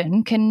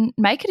passion can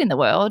make it in the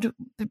world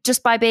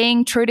just by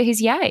being true to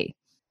his yay.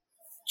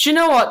 Do you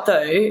know what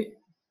though?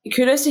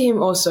 Kudos to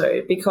him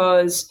also,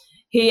 because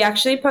he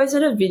actually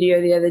posted a video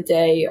the other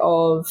day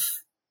of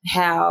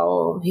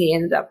how he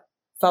ended up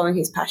following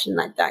his passion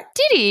like that.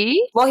 Did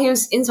he? While he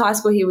was in high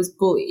school, he was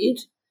bullied.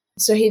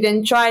 So he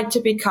then tried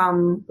to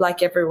become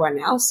like everyone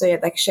else. So he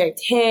had like shaved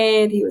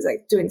head. He was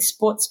like doing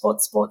sports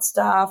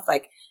stuff,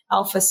 like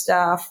alpha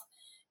stuff.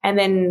 And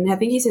then I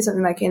think he said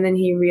something like, and then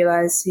he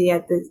realized he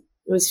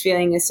was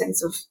feeling a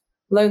sense of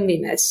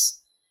loneliness.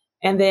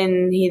 And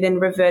then he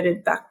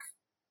reverted back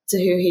to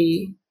who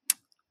he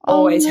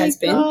always has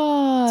been.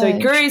 So he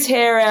grew his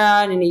hair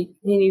out and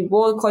he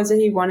wore the clothes that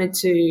he wanted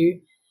to,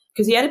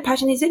 because he had a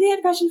passion. He said he had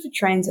a passion for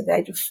trains at the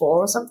age of 4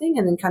 or something,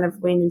 and then kind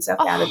of weaned himself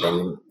out of them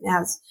and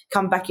has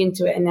come back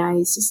into it. And now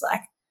he's just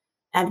like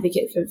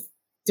advocate for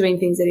doing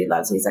things that he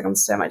loves. And he's like, I'm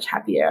so much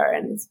happier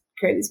and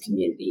create this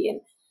community.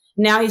 And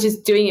now he's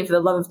just doing it for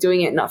the love of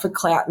doing it, not for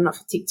clout and not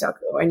for TikTok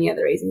or any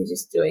other reason. He's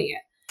just doing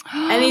it.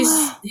 And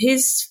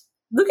he's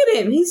look at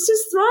him. He's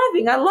just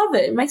thriving. I love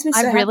it. It makes me so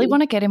happy. I really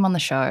want to get him on the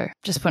show.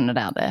 Just putting it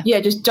out there. Yeah,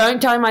 just don't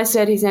tell him I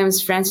said his name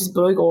is Francis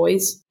Bourgeois.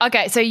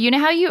 Okay, so you know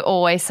how you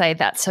always say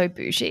that's so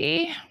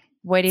bougie?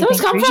 Where do you think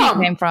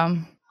bougie came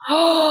from?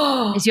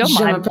 Is your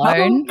mind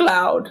blown?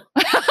 Cloud.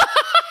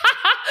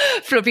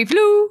 Floppy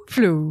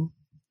flu.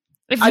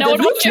 If no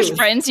one watches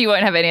Friends, you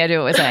won't have any idea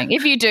what we're saying.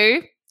 If you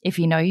do, if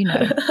you know, you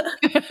know.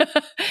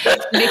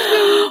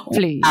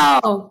 Flu.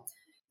 Oh.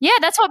 Yeah,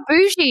 that's what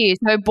bougie is.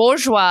 So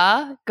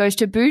bourgeois goes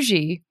to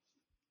bougie.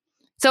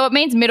 So it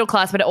means middle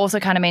class, but it also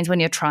kind of means when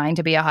you're trying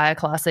to be a higher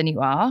class than you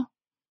are.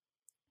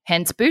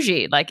 Hence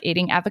bougie, like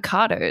eating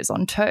avocados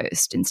on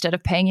toast instead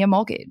of paying your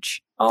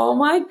mortgage. Oh,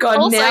 my God.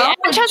 Also,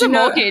 Ash has a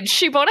mortgage.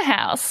 She bought a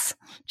house.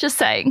 Just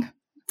saying.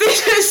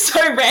 This is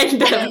so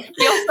random.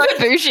 You're so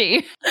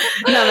bougie.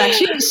 No, I'm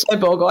actually so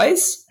bourgeois.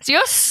 So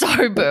you're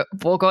so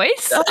bourgeois?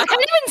 I can't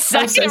even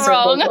say it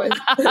wrong.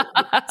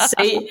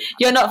 See,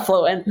 you're not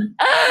fluent.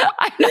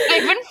 I'm not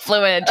even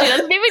fluent. She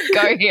doesn't even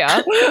go here.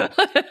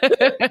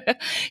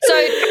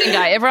 So,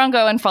 guy, everyone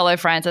go and follow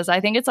Francis.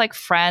 I think it's like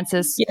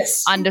Francis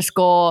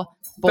 _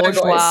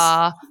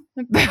 bourgeois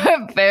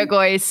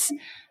Bourgeois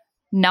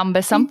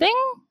number something.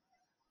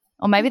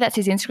 Or maybe that's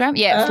his Instagram.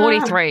 Yeah,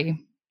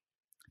 43.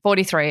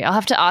 43. I'll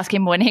have to ask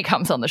him when he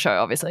comes on the show,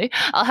 obviously.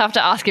 I'll have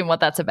to ask him what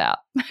that's about.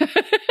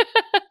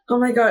 Oh,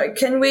 my God.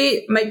 Can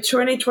we make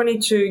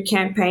 2022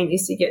 campaign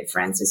is to get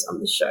Francis on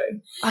the show?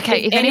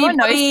 Okay, if anyone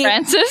knows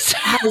Francis.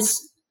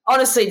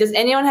 Honestly, does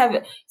anyone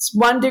have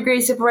 1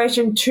 degree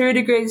separation, 2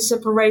 degrees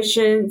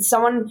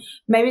someone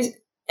maybe,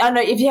 I don't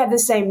know, if you have the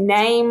same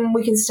name,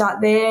 we can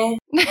start there.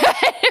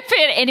 If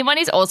anyone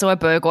who's also a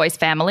Burgoyne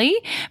family,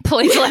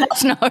 please let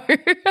us know.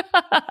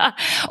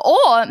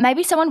 Or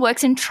maybe someone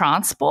works in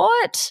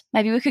transport.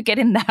 Maybe we could get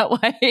in that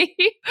way.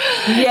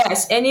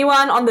 Yes,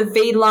 anyone on the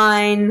V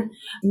line,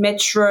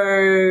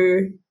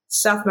 Metro,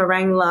 South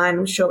Morang line,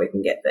 I'm sure we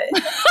can get there.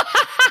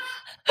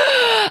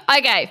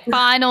 Okay,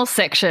 final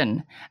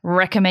section,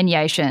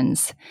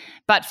 recommendations.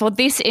 But for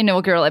this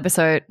inaugural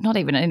episode, not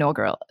even an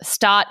inaugural,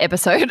 start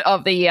episode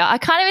of the year, I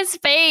can't even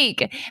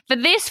speak. For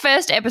this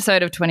first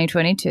episode of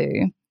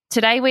 2022,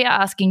 today we are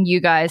asking you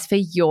guys for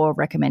your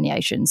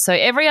recommendations. So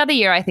every other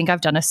year I think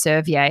I've done a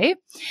survey,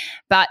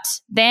 but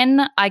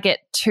then I get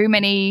too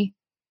many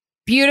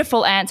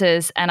beautiful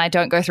answers and I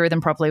don't go through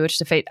them properly,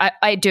 which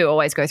I do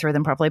always go through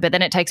them properly, but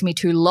then it takes me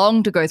too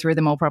long to go through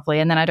them all properly,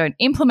 and then I don't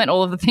implement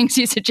all of the things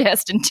you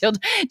suggest until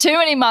too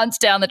many months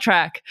down the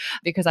track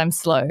because I'm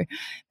slow.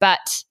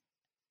 But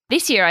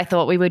this year I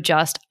thought we would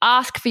just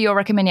ask for your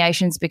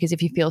recommendations, because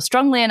if you feel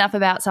strongly enough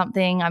about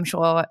something, I'm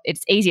sure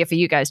it's easier for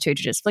you guys too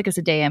to just flick us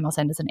a DM or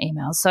send us an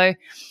email. So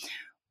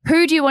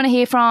who do you want to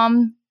hear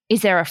from?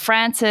 Is there a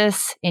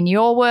Frances in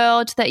your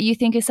world that you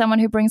think is someone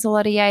who brings a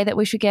lot of yay that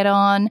we should get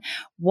on?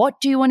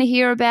 What do you want to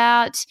hear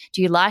about?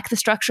 Do you like the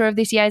structure of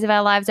this Yays of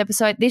Our Lives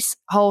episode? This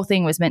whole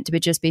thing was meant to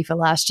just be for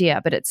last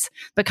year, but it's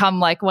become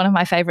like one of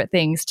my favorite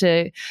things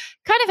to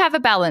kind of have a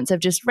balance of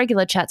just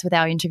regular chats with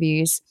our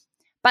interviews.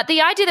 But the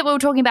idea that we were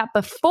talking about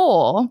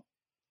before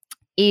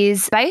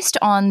is based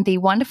on the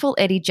wonderful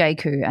Eddie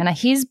Jaku and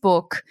his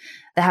book,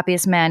 The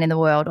Happiest Man in the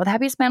World, or The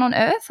Happiest Man on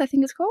Earth, I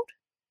think it's called.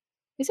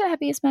 Is it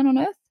Happiest Man on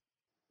Earth?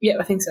 Yeah,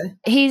 I think so.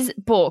 His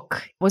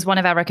book was one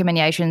of our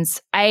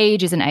recommendations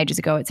ages and ages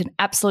ago. It's an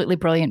absolutely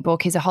brilliant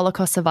book. He's a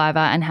Holocaust survivor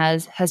and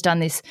has done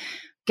this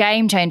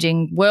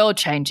game-changing,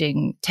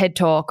 world-changing TED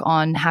Talk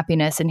on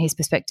happiness and his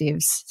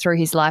perspectives through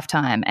his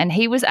lifetime. And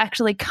he was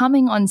actually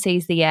coming on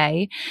Seize the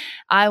Yay.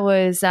 I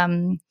was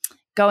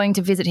going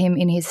to visit him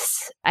in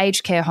his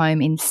aged care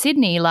home in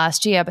Sydney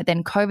last year, but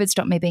then COVID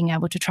stopped me being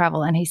able to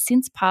travel, and he's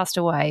since passed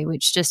away,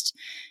 which just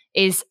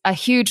is a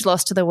huge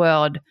loss to the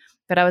world.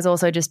 But I was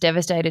also just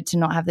devastated to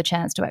not have the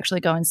chance to actually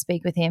go and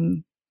speak with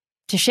him,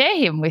 to share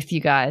him with you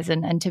guys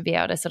and to be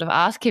able to sort of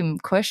ask him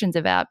questions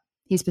about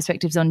his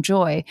perspectives on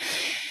joy.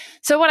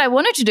 So what I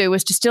wanted to do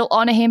was to still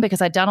honour him,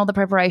 because I'd done all the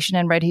preparation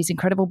and read his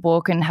incredible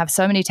book and have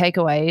so many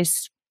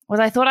takeaways,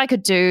 was I thought I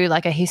could do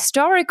like a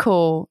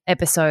historical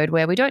episode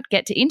where we don't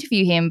get to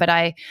interview him, but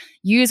I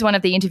use one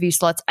of the interview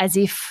slots as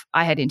if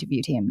I had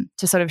interviewed him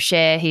to sort of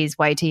share his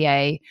way to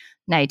yay,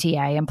 nay to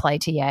yay, and play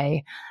to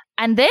yay.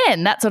 And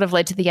then that sort of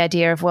led to the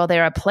idea of, well,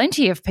 there are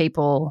plenty of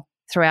people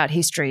throughout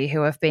history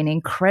who have been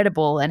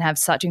incredible and have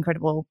such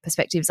incredible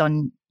perspectives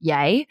on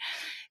yay,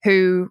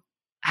 who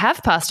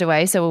have passed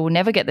away, so we'll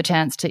never get the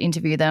chance to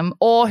interview them,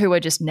 or who are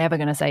just never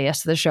going to say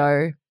yes to the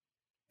show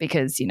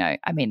because,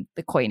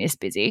 the Queen is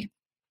busy.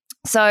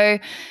 So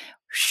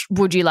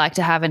would you like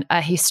to have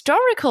a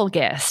historical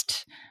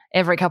guest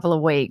every couple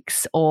of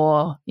weeks,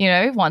 or,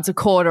 once a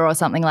quarter or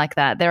something like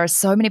that? There are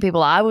so many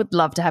people I would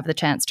love to have the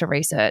chance to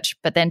research,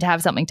 but then to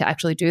have something to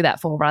actually do that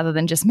for, rather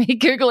than just me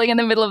Googling in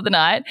the middle of the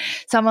night.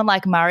 Someone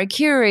like Marie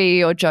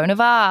Curie or Joan of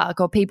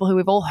Arc, or people who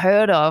we've all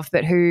heard of,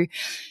 but who,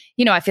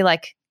 I feel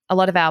like a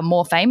lot of our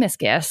more famous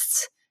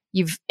guests,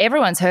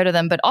 everyone's heard of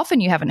them, but often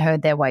you haven't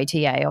heard their way to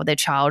yay or their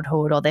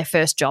childhood or their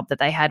first job that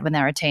they had when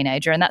they were a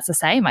teenager. And that's the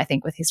same, I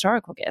think, with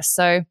historical guests.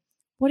 So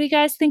what do you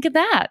guys think of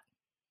that?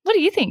 What do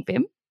you think,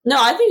 Bim? No,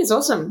 I think it's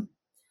awesome.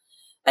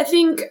 I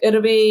think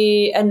it'll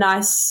be a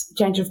nice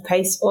change of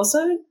pace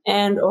also,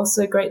 and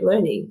also great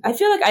learning. I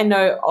feel like I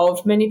know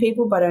of many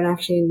people, but I don't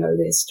actually know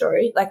their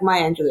story. Like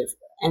Maya Angelou,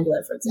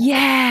 for example.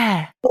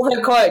 Yeah. All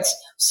her quotes.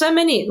 So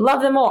many.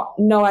 Love them all.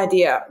 No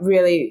idea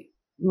really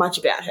much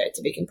about her,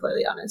 to be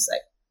completely honest.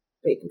 Like,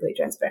 be completely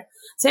transparent.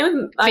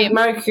 Same with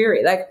Marie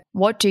Curie. Like,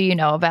 what do you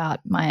know about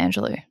Maya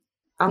Angelou?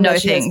 No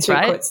things,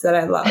 right? Quotes that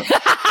I love.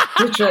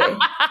 Literally.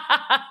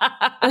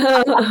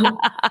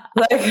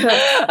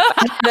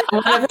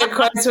 One of her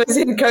quotes was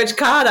in Coach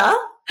Carter.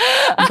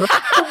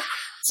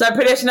 So I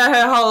pretty much know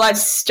her whole life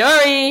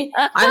story.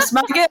 I'm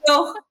smart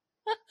girl.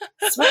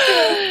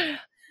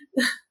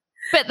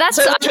 But I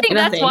think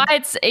that's why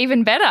it's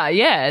even better.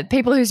 Yeah,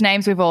 people whose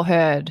names we've all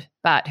heard,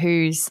 but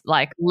whose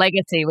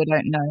legacy we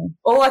don't know.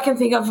 All I can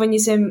think of when you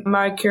say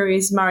Marie Curie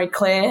is Marie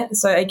Claire.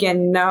 So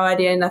again, no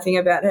idea, nothing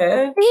about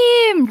her.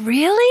 Bim,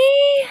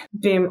 really?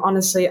 Bim,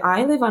 honestly,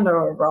 I live under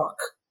a rock.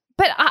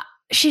 But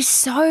she's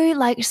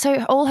so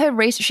all her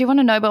research. She won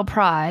a Nobel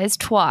Prize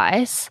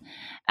twice,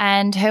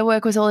 and her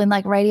work was all in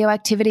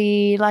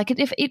radioactivity.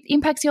 It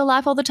impacts your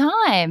life all the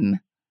time.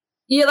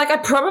 Yeah, I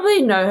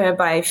probably know her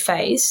by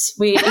face.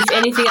 If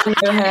anything, I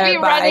know her Have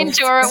you by run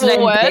into her at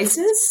Woolworths?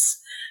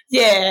 Basis.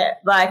 Yeah,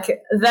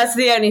 that's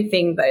the only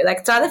thing though.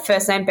 It's either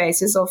first name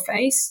basis or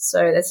face.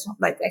 So that's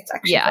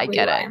actually I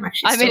get it.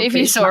 If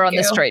you saw her on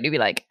the street, you'd be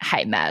like,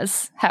 "Hey,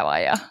 Maz, how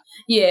are you?"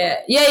 Yeah.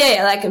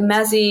 Like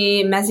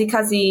Mazzy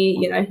Cuzzy,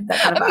 that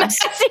kind of vibe.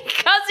 Mazzy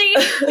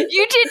Cuzzy.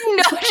 You did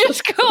not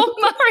just call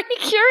Marie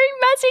Curie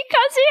Mazzy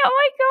Cuzzy. Oh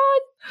my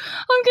god,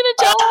 I'm gonna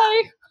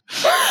die.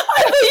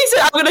 I thought you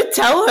said, I'm going to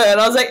tell her. And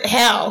I was like,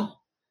 how?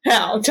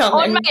 How? Tell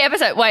me. On my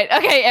episode. Wait,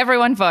 okay,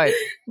 everyone vote.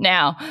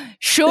 Now,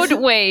 should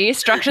we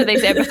structure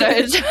these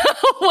episodes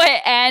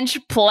where Ange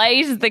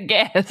plays the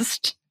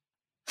guest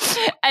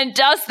and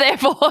does their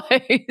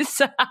voice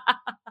for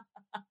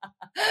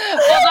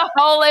the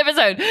whole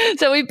episode?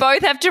 So we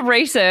both have to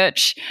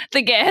research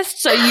the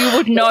guest so you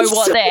would know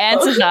what their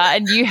answers are,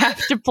 and you have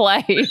to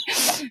play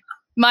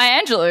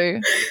Maya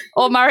Angelou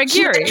or Marie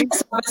Curie.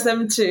 Should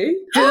them too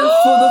for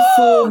the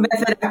full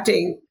method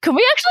acting. Can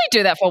we actually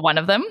do that for one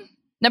of them?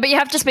 No, but you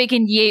have to speak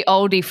in ye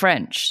olde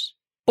French.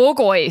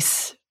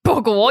 Bourgeois.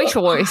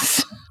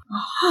 Bourgeois.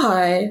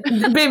 Hi.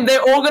 Bim,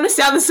 they're all going to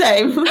sound the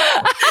same.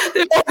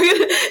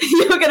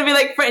 You're going to be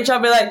like French. I'll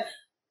be like,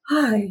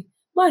 hi,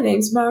 my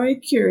name's Marie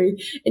Curie.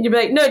 And you'll be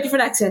like, no,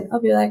 different accent. I'll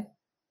be like,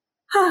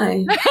 hi,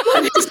 my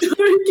name's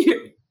Marie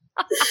Curie.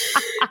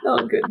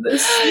 Oh,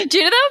 goodness. Do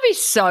you know that would be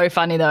so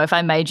funny, though, if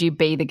I made you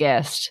be the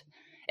guest?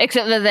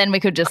 Except that then we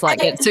could just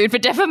get sued for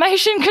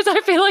defamation because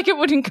I feel like it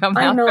wouldn't come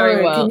out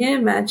very well. Can you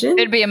imagine?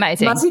 It'd be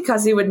amazing. Mazzy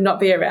Cuzzy would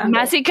not be around.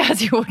 Mazzy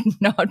Cuzzy would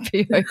not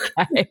be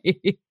okay.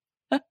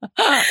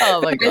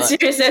 Oh my God.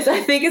 Seriousness, I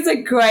think it's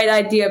a great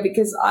idea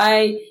because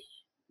I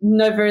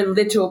know very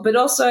little. But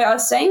also I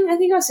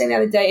think I was saying the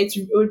other day, it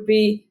would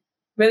be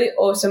really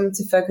awesome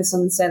to focus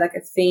on, say, like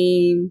a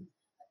theme,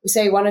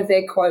 say one of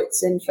their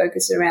quotes and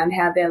focus around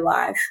how their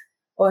life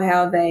or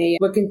how they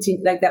were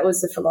that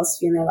was the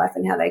philosophy in their life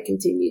and how they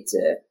continue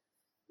to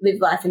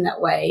live life in that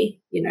way,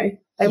 you know.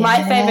 Like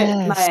my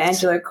favorite Maya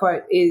Angelou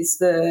quote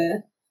is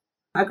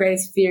our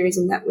greatest fear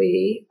isn't that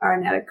we are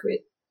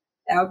inadequate.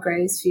 Our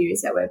greatest fear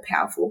is that we're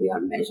powerful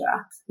beyond measure.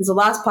 There's the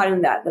last part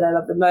in that I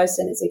love the most,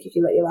 and it's like, if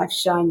you let your light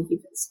shine, you give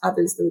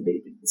others a little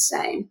bit of the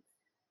same.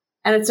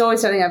 And it's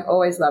always something I've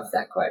always loved,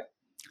 that quote.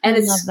 And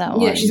it's,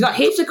 she's got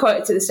heaps of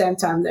quotes at the same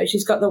time, though.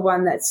 She's got the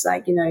one that's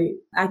like, you know,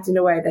 act in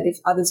a way that if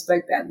others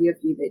spoke badly of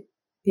you, that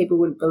people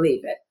wouldn't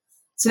believe it.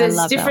 So there's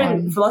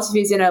different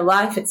philosophies in her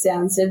life, it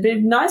sounds. It'd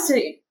be nice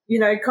to, you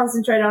know,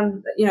 concentrate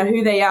on, you know,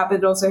 who they are,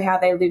 but also how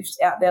they lived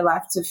out their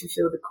life to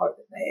fulfill the quote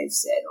that they have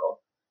said, or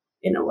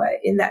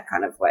in that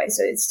kind of way.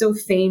 So it's still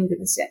themed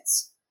in a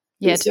sense.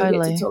 Yeah,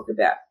 totally. Get to talk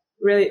about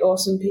really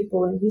awesome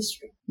people in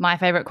history. My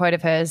favorite quote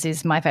of hers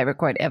is my favorite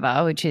quote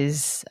ever, which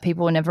is,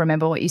 people will never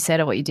remember what you said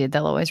or what you did.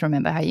 They'll always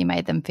remember how you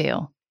made them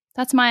feel.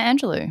 That's Maya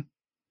Angelou.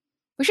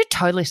 We should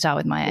totally start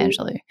with Maya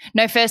Angelou.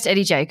 No, first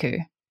Eddie Jaku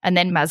and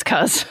then Maz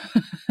Cuz.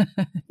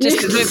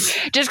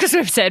 just because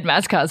we've said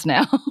Maz Cuz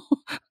now.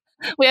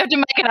 We have to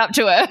make it up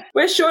to her.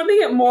 We're shortening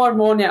it more and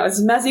more now.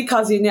 It's Mazzy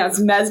Cuzzy, now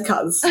it's Maz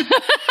Cuz.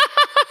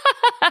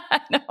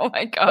 Oh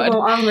my God.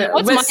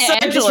 What's Maya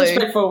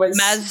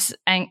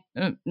Angelou?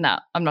 No,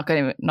 I'm not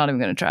even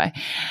going to try.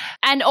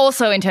 And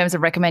also, in terms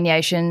of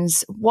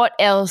recommendations, what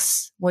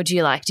else would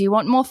you like? Do you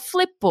want more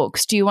flip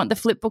books? Do you want the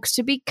flip books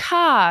to be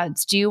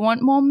cards? Do you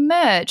want more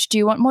merch? Do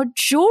you want more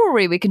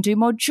jewelry? We can do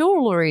more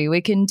jewelry.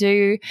 We can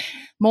do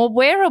more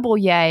wearable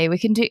yay. We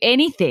can do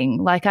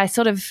anything. Like, I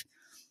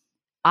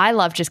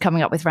love just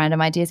coming up with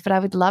random ideas, but I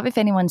would love if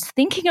anyone's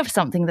thinking of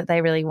something that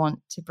they really want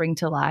to bring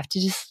to life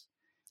to just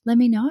let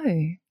me know.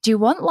 Do you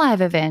want live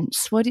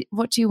events? What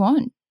do you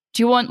want?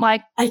 Do you want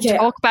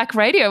talkback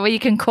radio where you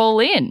can call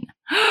in?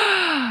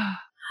 I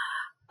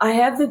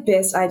have the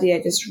best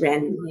idea just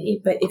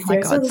randomly, but if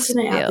there's a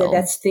listener out there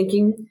that's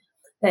thinking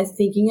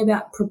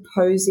about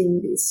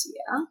proposing this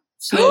year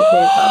to their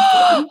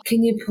loved one,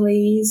 can you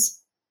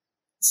please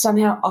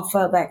somehow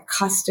offer like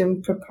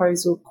custom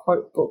proposal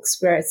quote books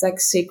where it's like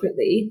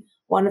secretly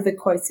one of the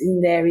quotes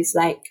in there is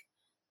like,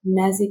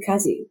 Mazzy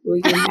Cuzzy, will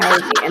you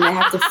marry me? And they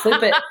have to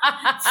flip it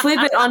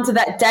onto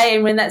that day,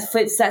 and when that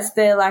flips, that's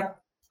their like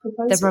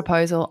proposal. The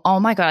proposal. Oh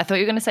my God, I thought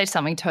you were going to say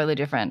something totally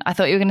different. I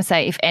thought you were going to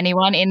say, if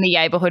anyone in the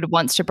Yeighbourhood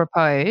wants to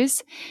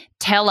propose,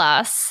 tell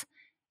us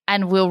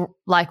and we'll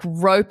like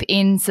rope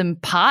in some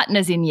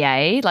partners in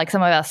Yay, like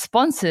some of our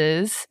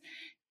sponsors,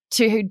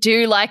 to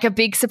do like a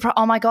big surprise.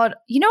 Oh my God,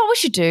 you know what we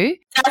should do?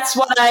 That's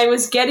what I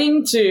was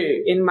getting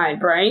to in my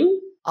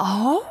brain.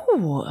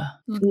 Oh,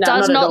 no,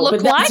 does not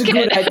look like that's a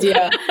good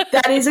idea.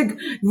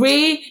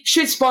 We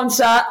should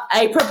sponsor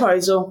a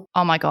proposal.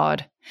 Oh my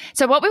God.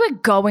 So what we were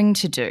going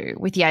to do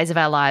with Yays of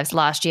Our Lives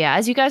last year,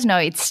 as you guys know,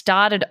 it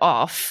started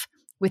off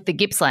with the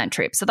Gippsland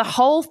trip. So the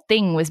whole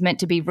thing was meant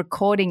to be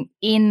recording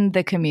in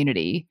the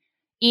community,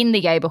 in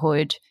the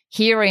Yeighbourhood,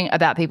 hearing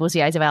about people's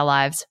Yays of Our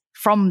Lives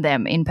from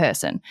them in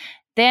person.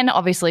 Then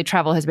obviously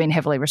travel has been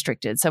heavily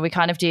restricted. So we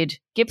kind of did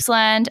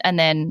Gippsland and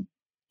then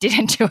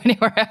didn't do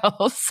anywhere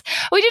else.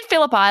 We did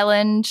Phillip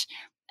Island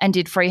and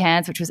did Free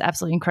Hands, which was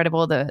absolutely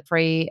incredible. The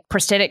free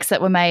prosthetics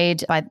that were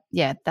made by,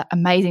 that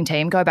amazing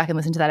team. Go back and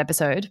listen to that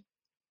episode.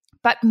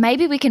 But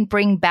maybe we can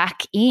bring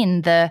back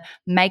in the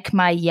Make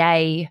My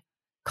Yay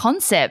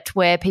concept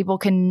where people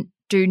can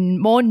do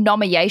more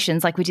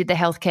nominations, like we did the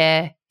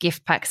healthcare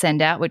gift pack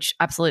send out, which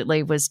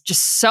absolutely was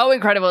just so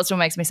incredible. It still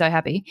makes me so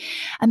happy.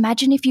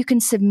 Imagine if you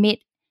can submit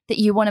that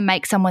you want to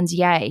make someone's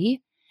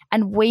yay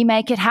and we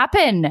make it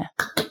happen.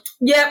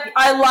 Yep,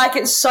 I like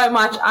it so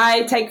much.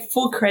 I take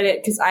full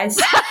credit because I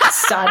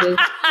started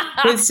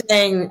with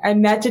saying,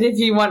 imagine if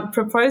you want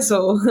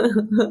proposal.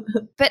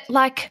 But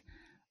like,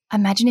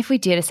 imagine if we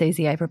did a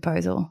CCA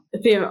proposal.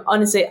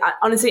 Honestly,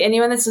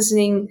 anyone that's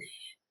listening,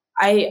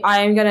 I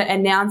am going to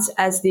announce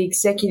as the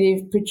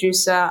executive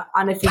producer,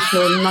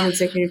 unofficial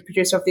non-executive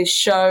producer of this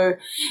show,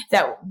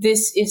 that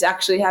this is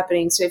actually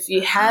happening. So if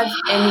you have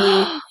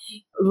any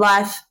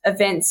life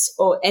events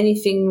or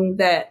anything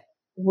that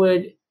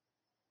would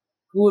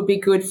be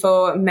good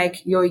for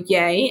Make Your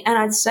Yay, and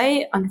I'd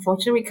say,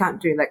 unfortunately, we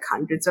can't do like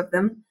hundreds of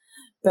them,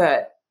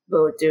 but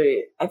we'll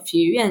do a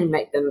few and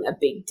make them a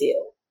big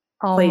deal.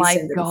 Oh Please my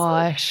send them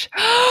gosh.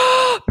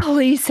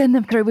 Please send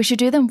them through. We should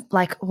do them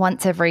like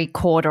once every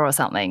quarter or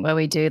something where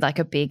we do like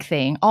a big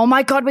thing. Oh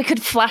my God, we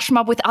could flash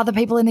mob with other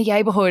people in the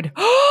neighborhood.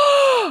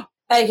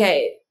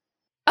 Okay.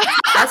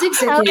 As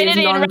executive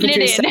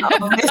non-producer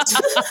of this,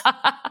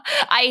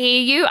 I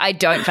hear you. I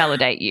don't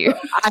validate you.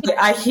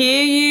 I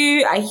hear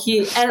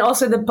you. And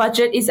also the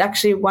budget is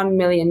actually 1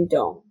 million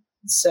dong.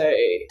 So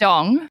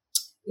Dong?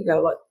 You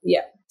go what?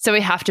 Yeah. So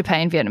we have to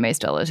pay in Vietnamese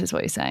dollars is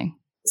what you're saying.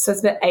 So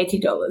it's about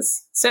 $80.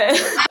 So,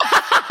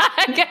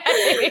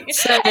 Okay.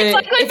 So it's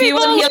like if you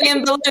want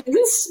helium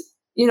balloons,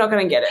 you're not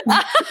going to get it.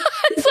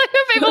 It's like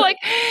when people are like,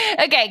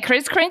 okay,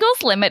 Kris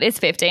Kringle's limit is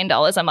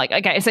 $15. I'm like,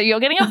 okay, so you're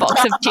getting a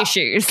box of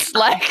tissues.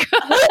 Like,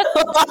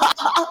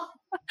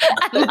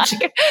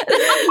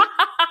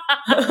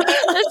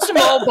 the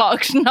small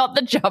box, not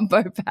the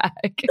jumbo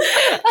bag.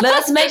 Let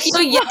us make you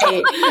a yay.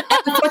 And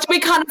unfortunately, we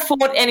can't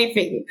afford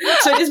anything.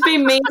 So just be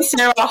me and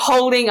Sarah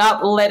holding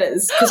up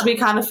letters because we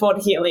can't afford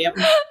helium.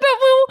 But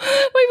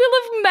we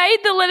will have made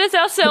the letters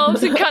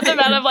ourselves and cut them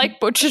out of like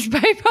butcher's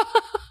paper.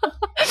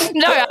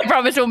 No, I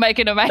promise we'll make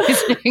it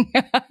amazing.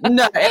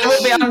 No, it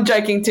will be. I'm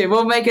joking too.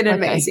 We'll make it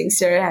amazing.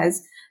 Sarah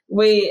has.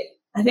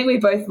 I think we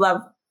both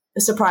love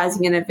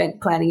surprising and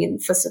event planning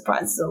and for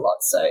surprises a lot.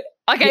 So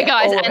okay,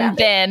 guys, and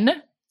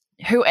then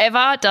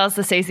whoever does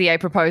the CCA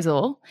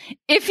proposal,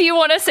 if you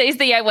want a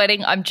CCA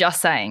wedding, I'm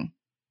just saying,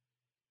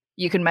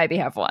 you can maybe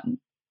have one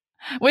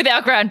with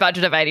our grand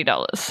budget of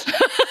 $80.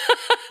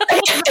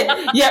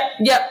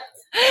 Yep.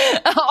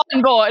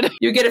 On board.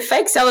 You get a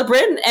fake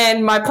celebrant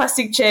and my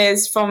plastic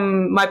chairs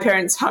from my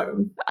parents'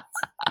 home.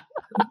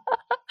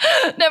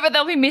 No, but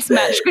they'll be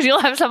mismatched because you'll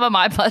have some of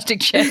my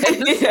plastic chairs.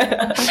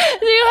 Yeah. So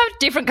you'll have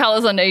different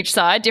colours on each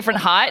side, different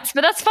heights,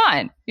 but that's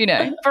fine. You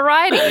know,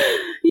 variety.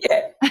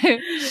 Yeah.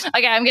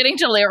 Okay, I'm getting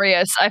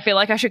delirious. I feel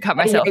like I should cut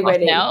myself off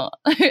now.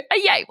 A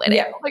yay wedding.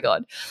 Yeah. Oh, my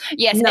God.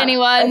 Yes,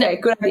 anyone. Okay,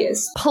 good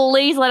ideas.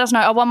 Please let us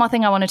know. Oh, one more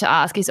thing I wanted to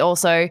ask is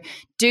also,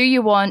 do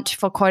you want,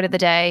 for quote of the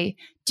day,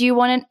 do you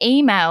want an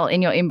email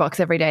in your inbox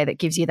every day that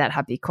gives you that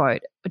happy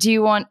quote? Do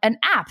you want an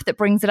app that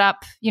brings it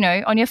up, you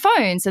know, on your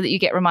phone so that you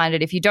get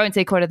reminded if you don't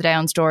see quote of the day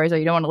on stories or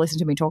you don't want to listen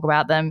to me talk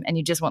about them and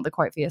you just want the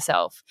quote for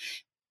yourself?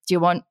 Do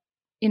you want,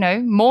 you know,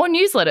 more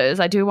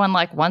newsletters? I do one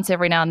like once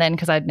every now and then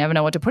because I'd never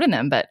know what to put in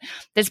them, but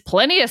there's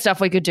plenty of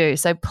stuff we could do.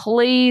 So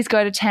please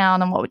go to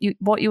town on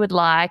what you would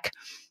like,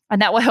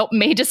 and that will help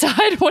me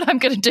decide what I'm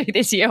going to do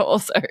this year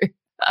also.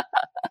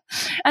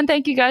 And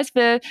thank you guys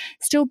for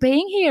still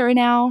being here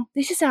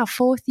this is our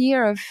 4th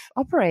year of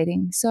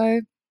operating.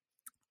 So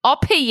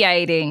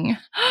operating.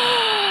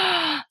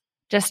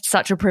 Just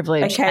such a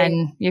privilege. Okay.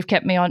 And you've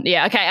kept me on.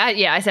 Yeah.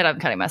 Okay. I said I'm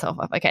cutting myself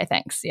off. Okay.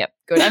 Thanks. Yep.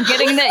 Good. I'm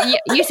getting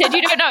you said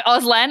you don't know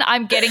Auslan.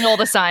 I'm getting all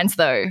the signs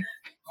though.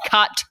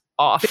 Cut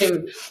off.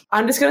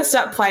 I'm just going to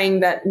start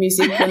playing that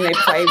music when they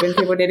play when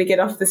people need to get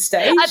off the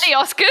stage. At the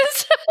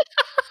Oscars.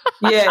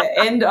 Yeah.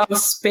 End of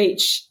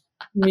speech.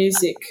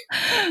 Music.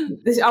 I'm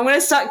going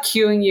to start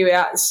cueing you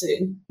out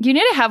soon. You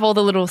need to have all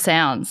the little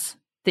sounds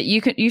that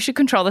you should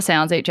control the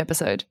sounds each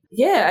episode.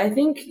 Yeah, I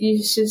think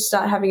you should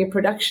start having a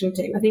production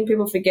team. I think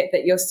people forget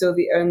that you're still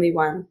the only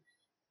one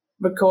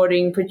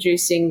recording,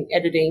 producing,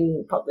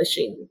 editing,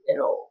 publishing it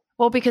all.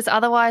 Well, because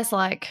otherwise,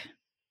 like,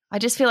 I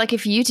just feel like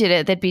if you did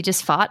it, there'd be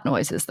just fart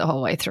noises the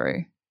whole way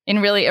through in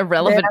really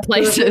irrelevant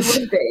places.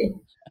 Would be.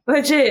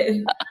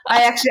 Legit.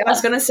 I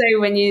was going to say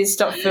when you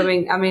stop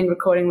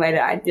recording later,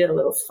 I did a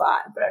little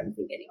fart, but I don't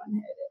think anyone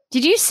heard it.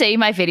 Did you see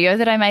my video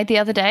that I made the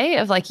other day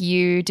of like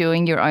you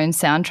doing your own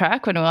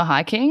soundtrack when we were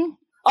hiking?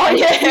 Oh,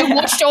 yeah. We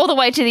watched all the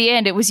way to the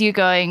end. It was you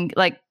going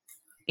like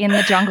in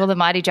the jungle, the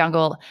mighty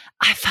jungle.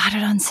 I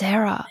farted on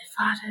Sarah.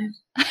 I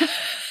farted.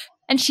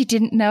 And she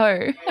didn't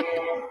know.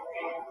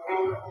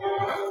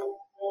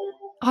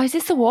 Oh, is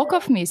this the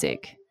walk-off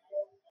music?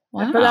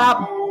 Wow. Wrap it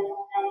up.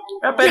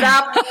 Wrap it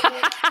up.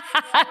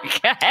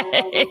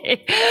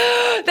 Okay.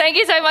 Thank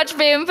you so much,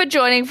 Vim, for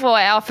joining for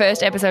our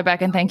first episode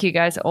back, and thank you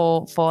guys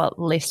all for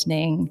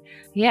listening.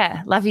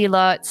 Yeah, love you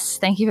lots.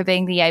 Thank you for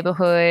being the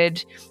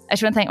neighborhood. I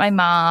just want to thank my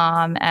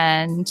mom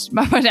and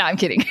no, I'm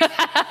kidding.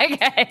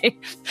 Okay.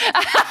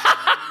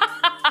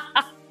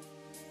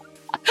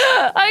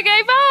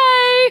 Okay,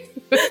 bye.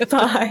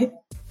 Bye.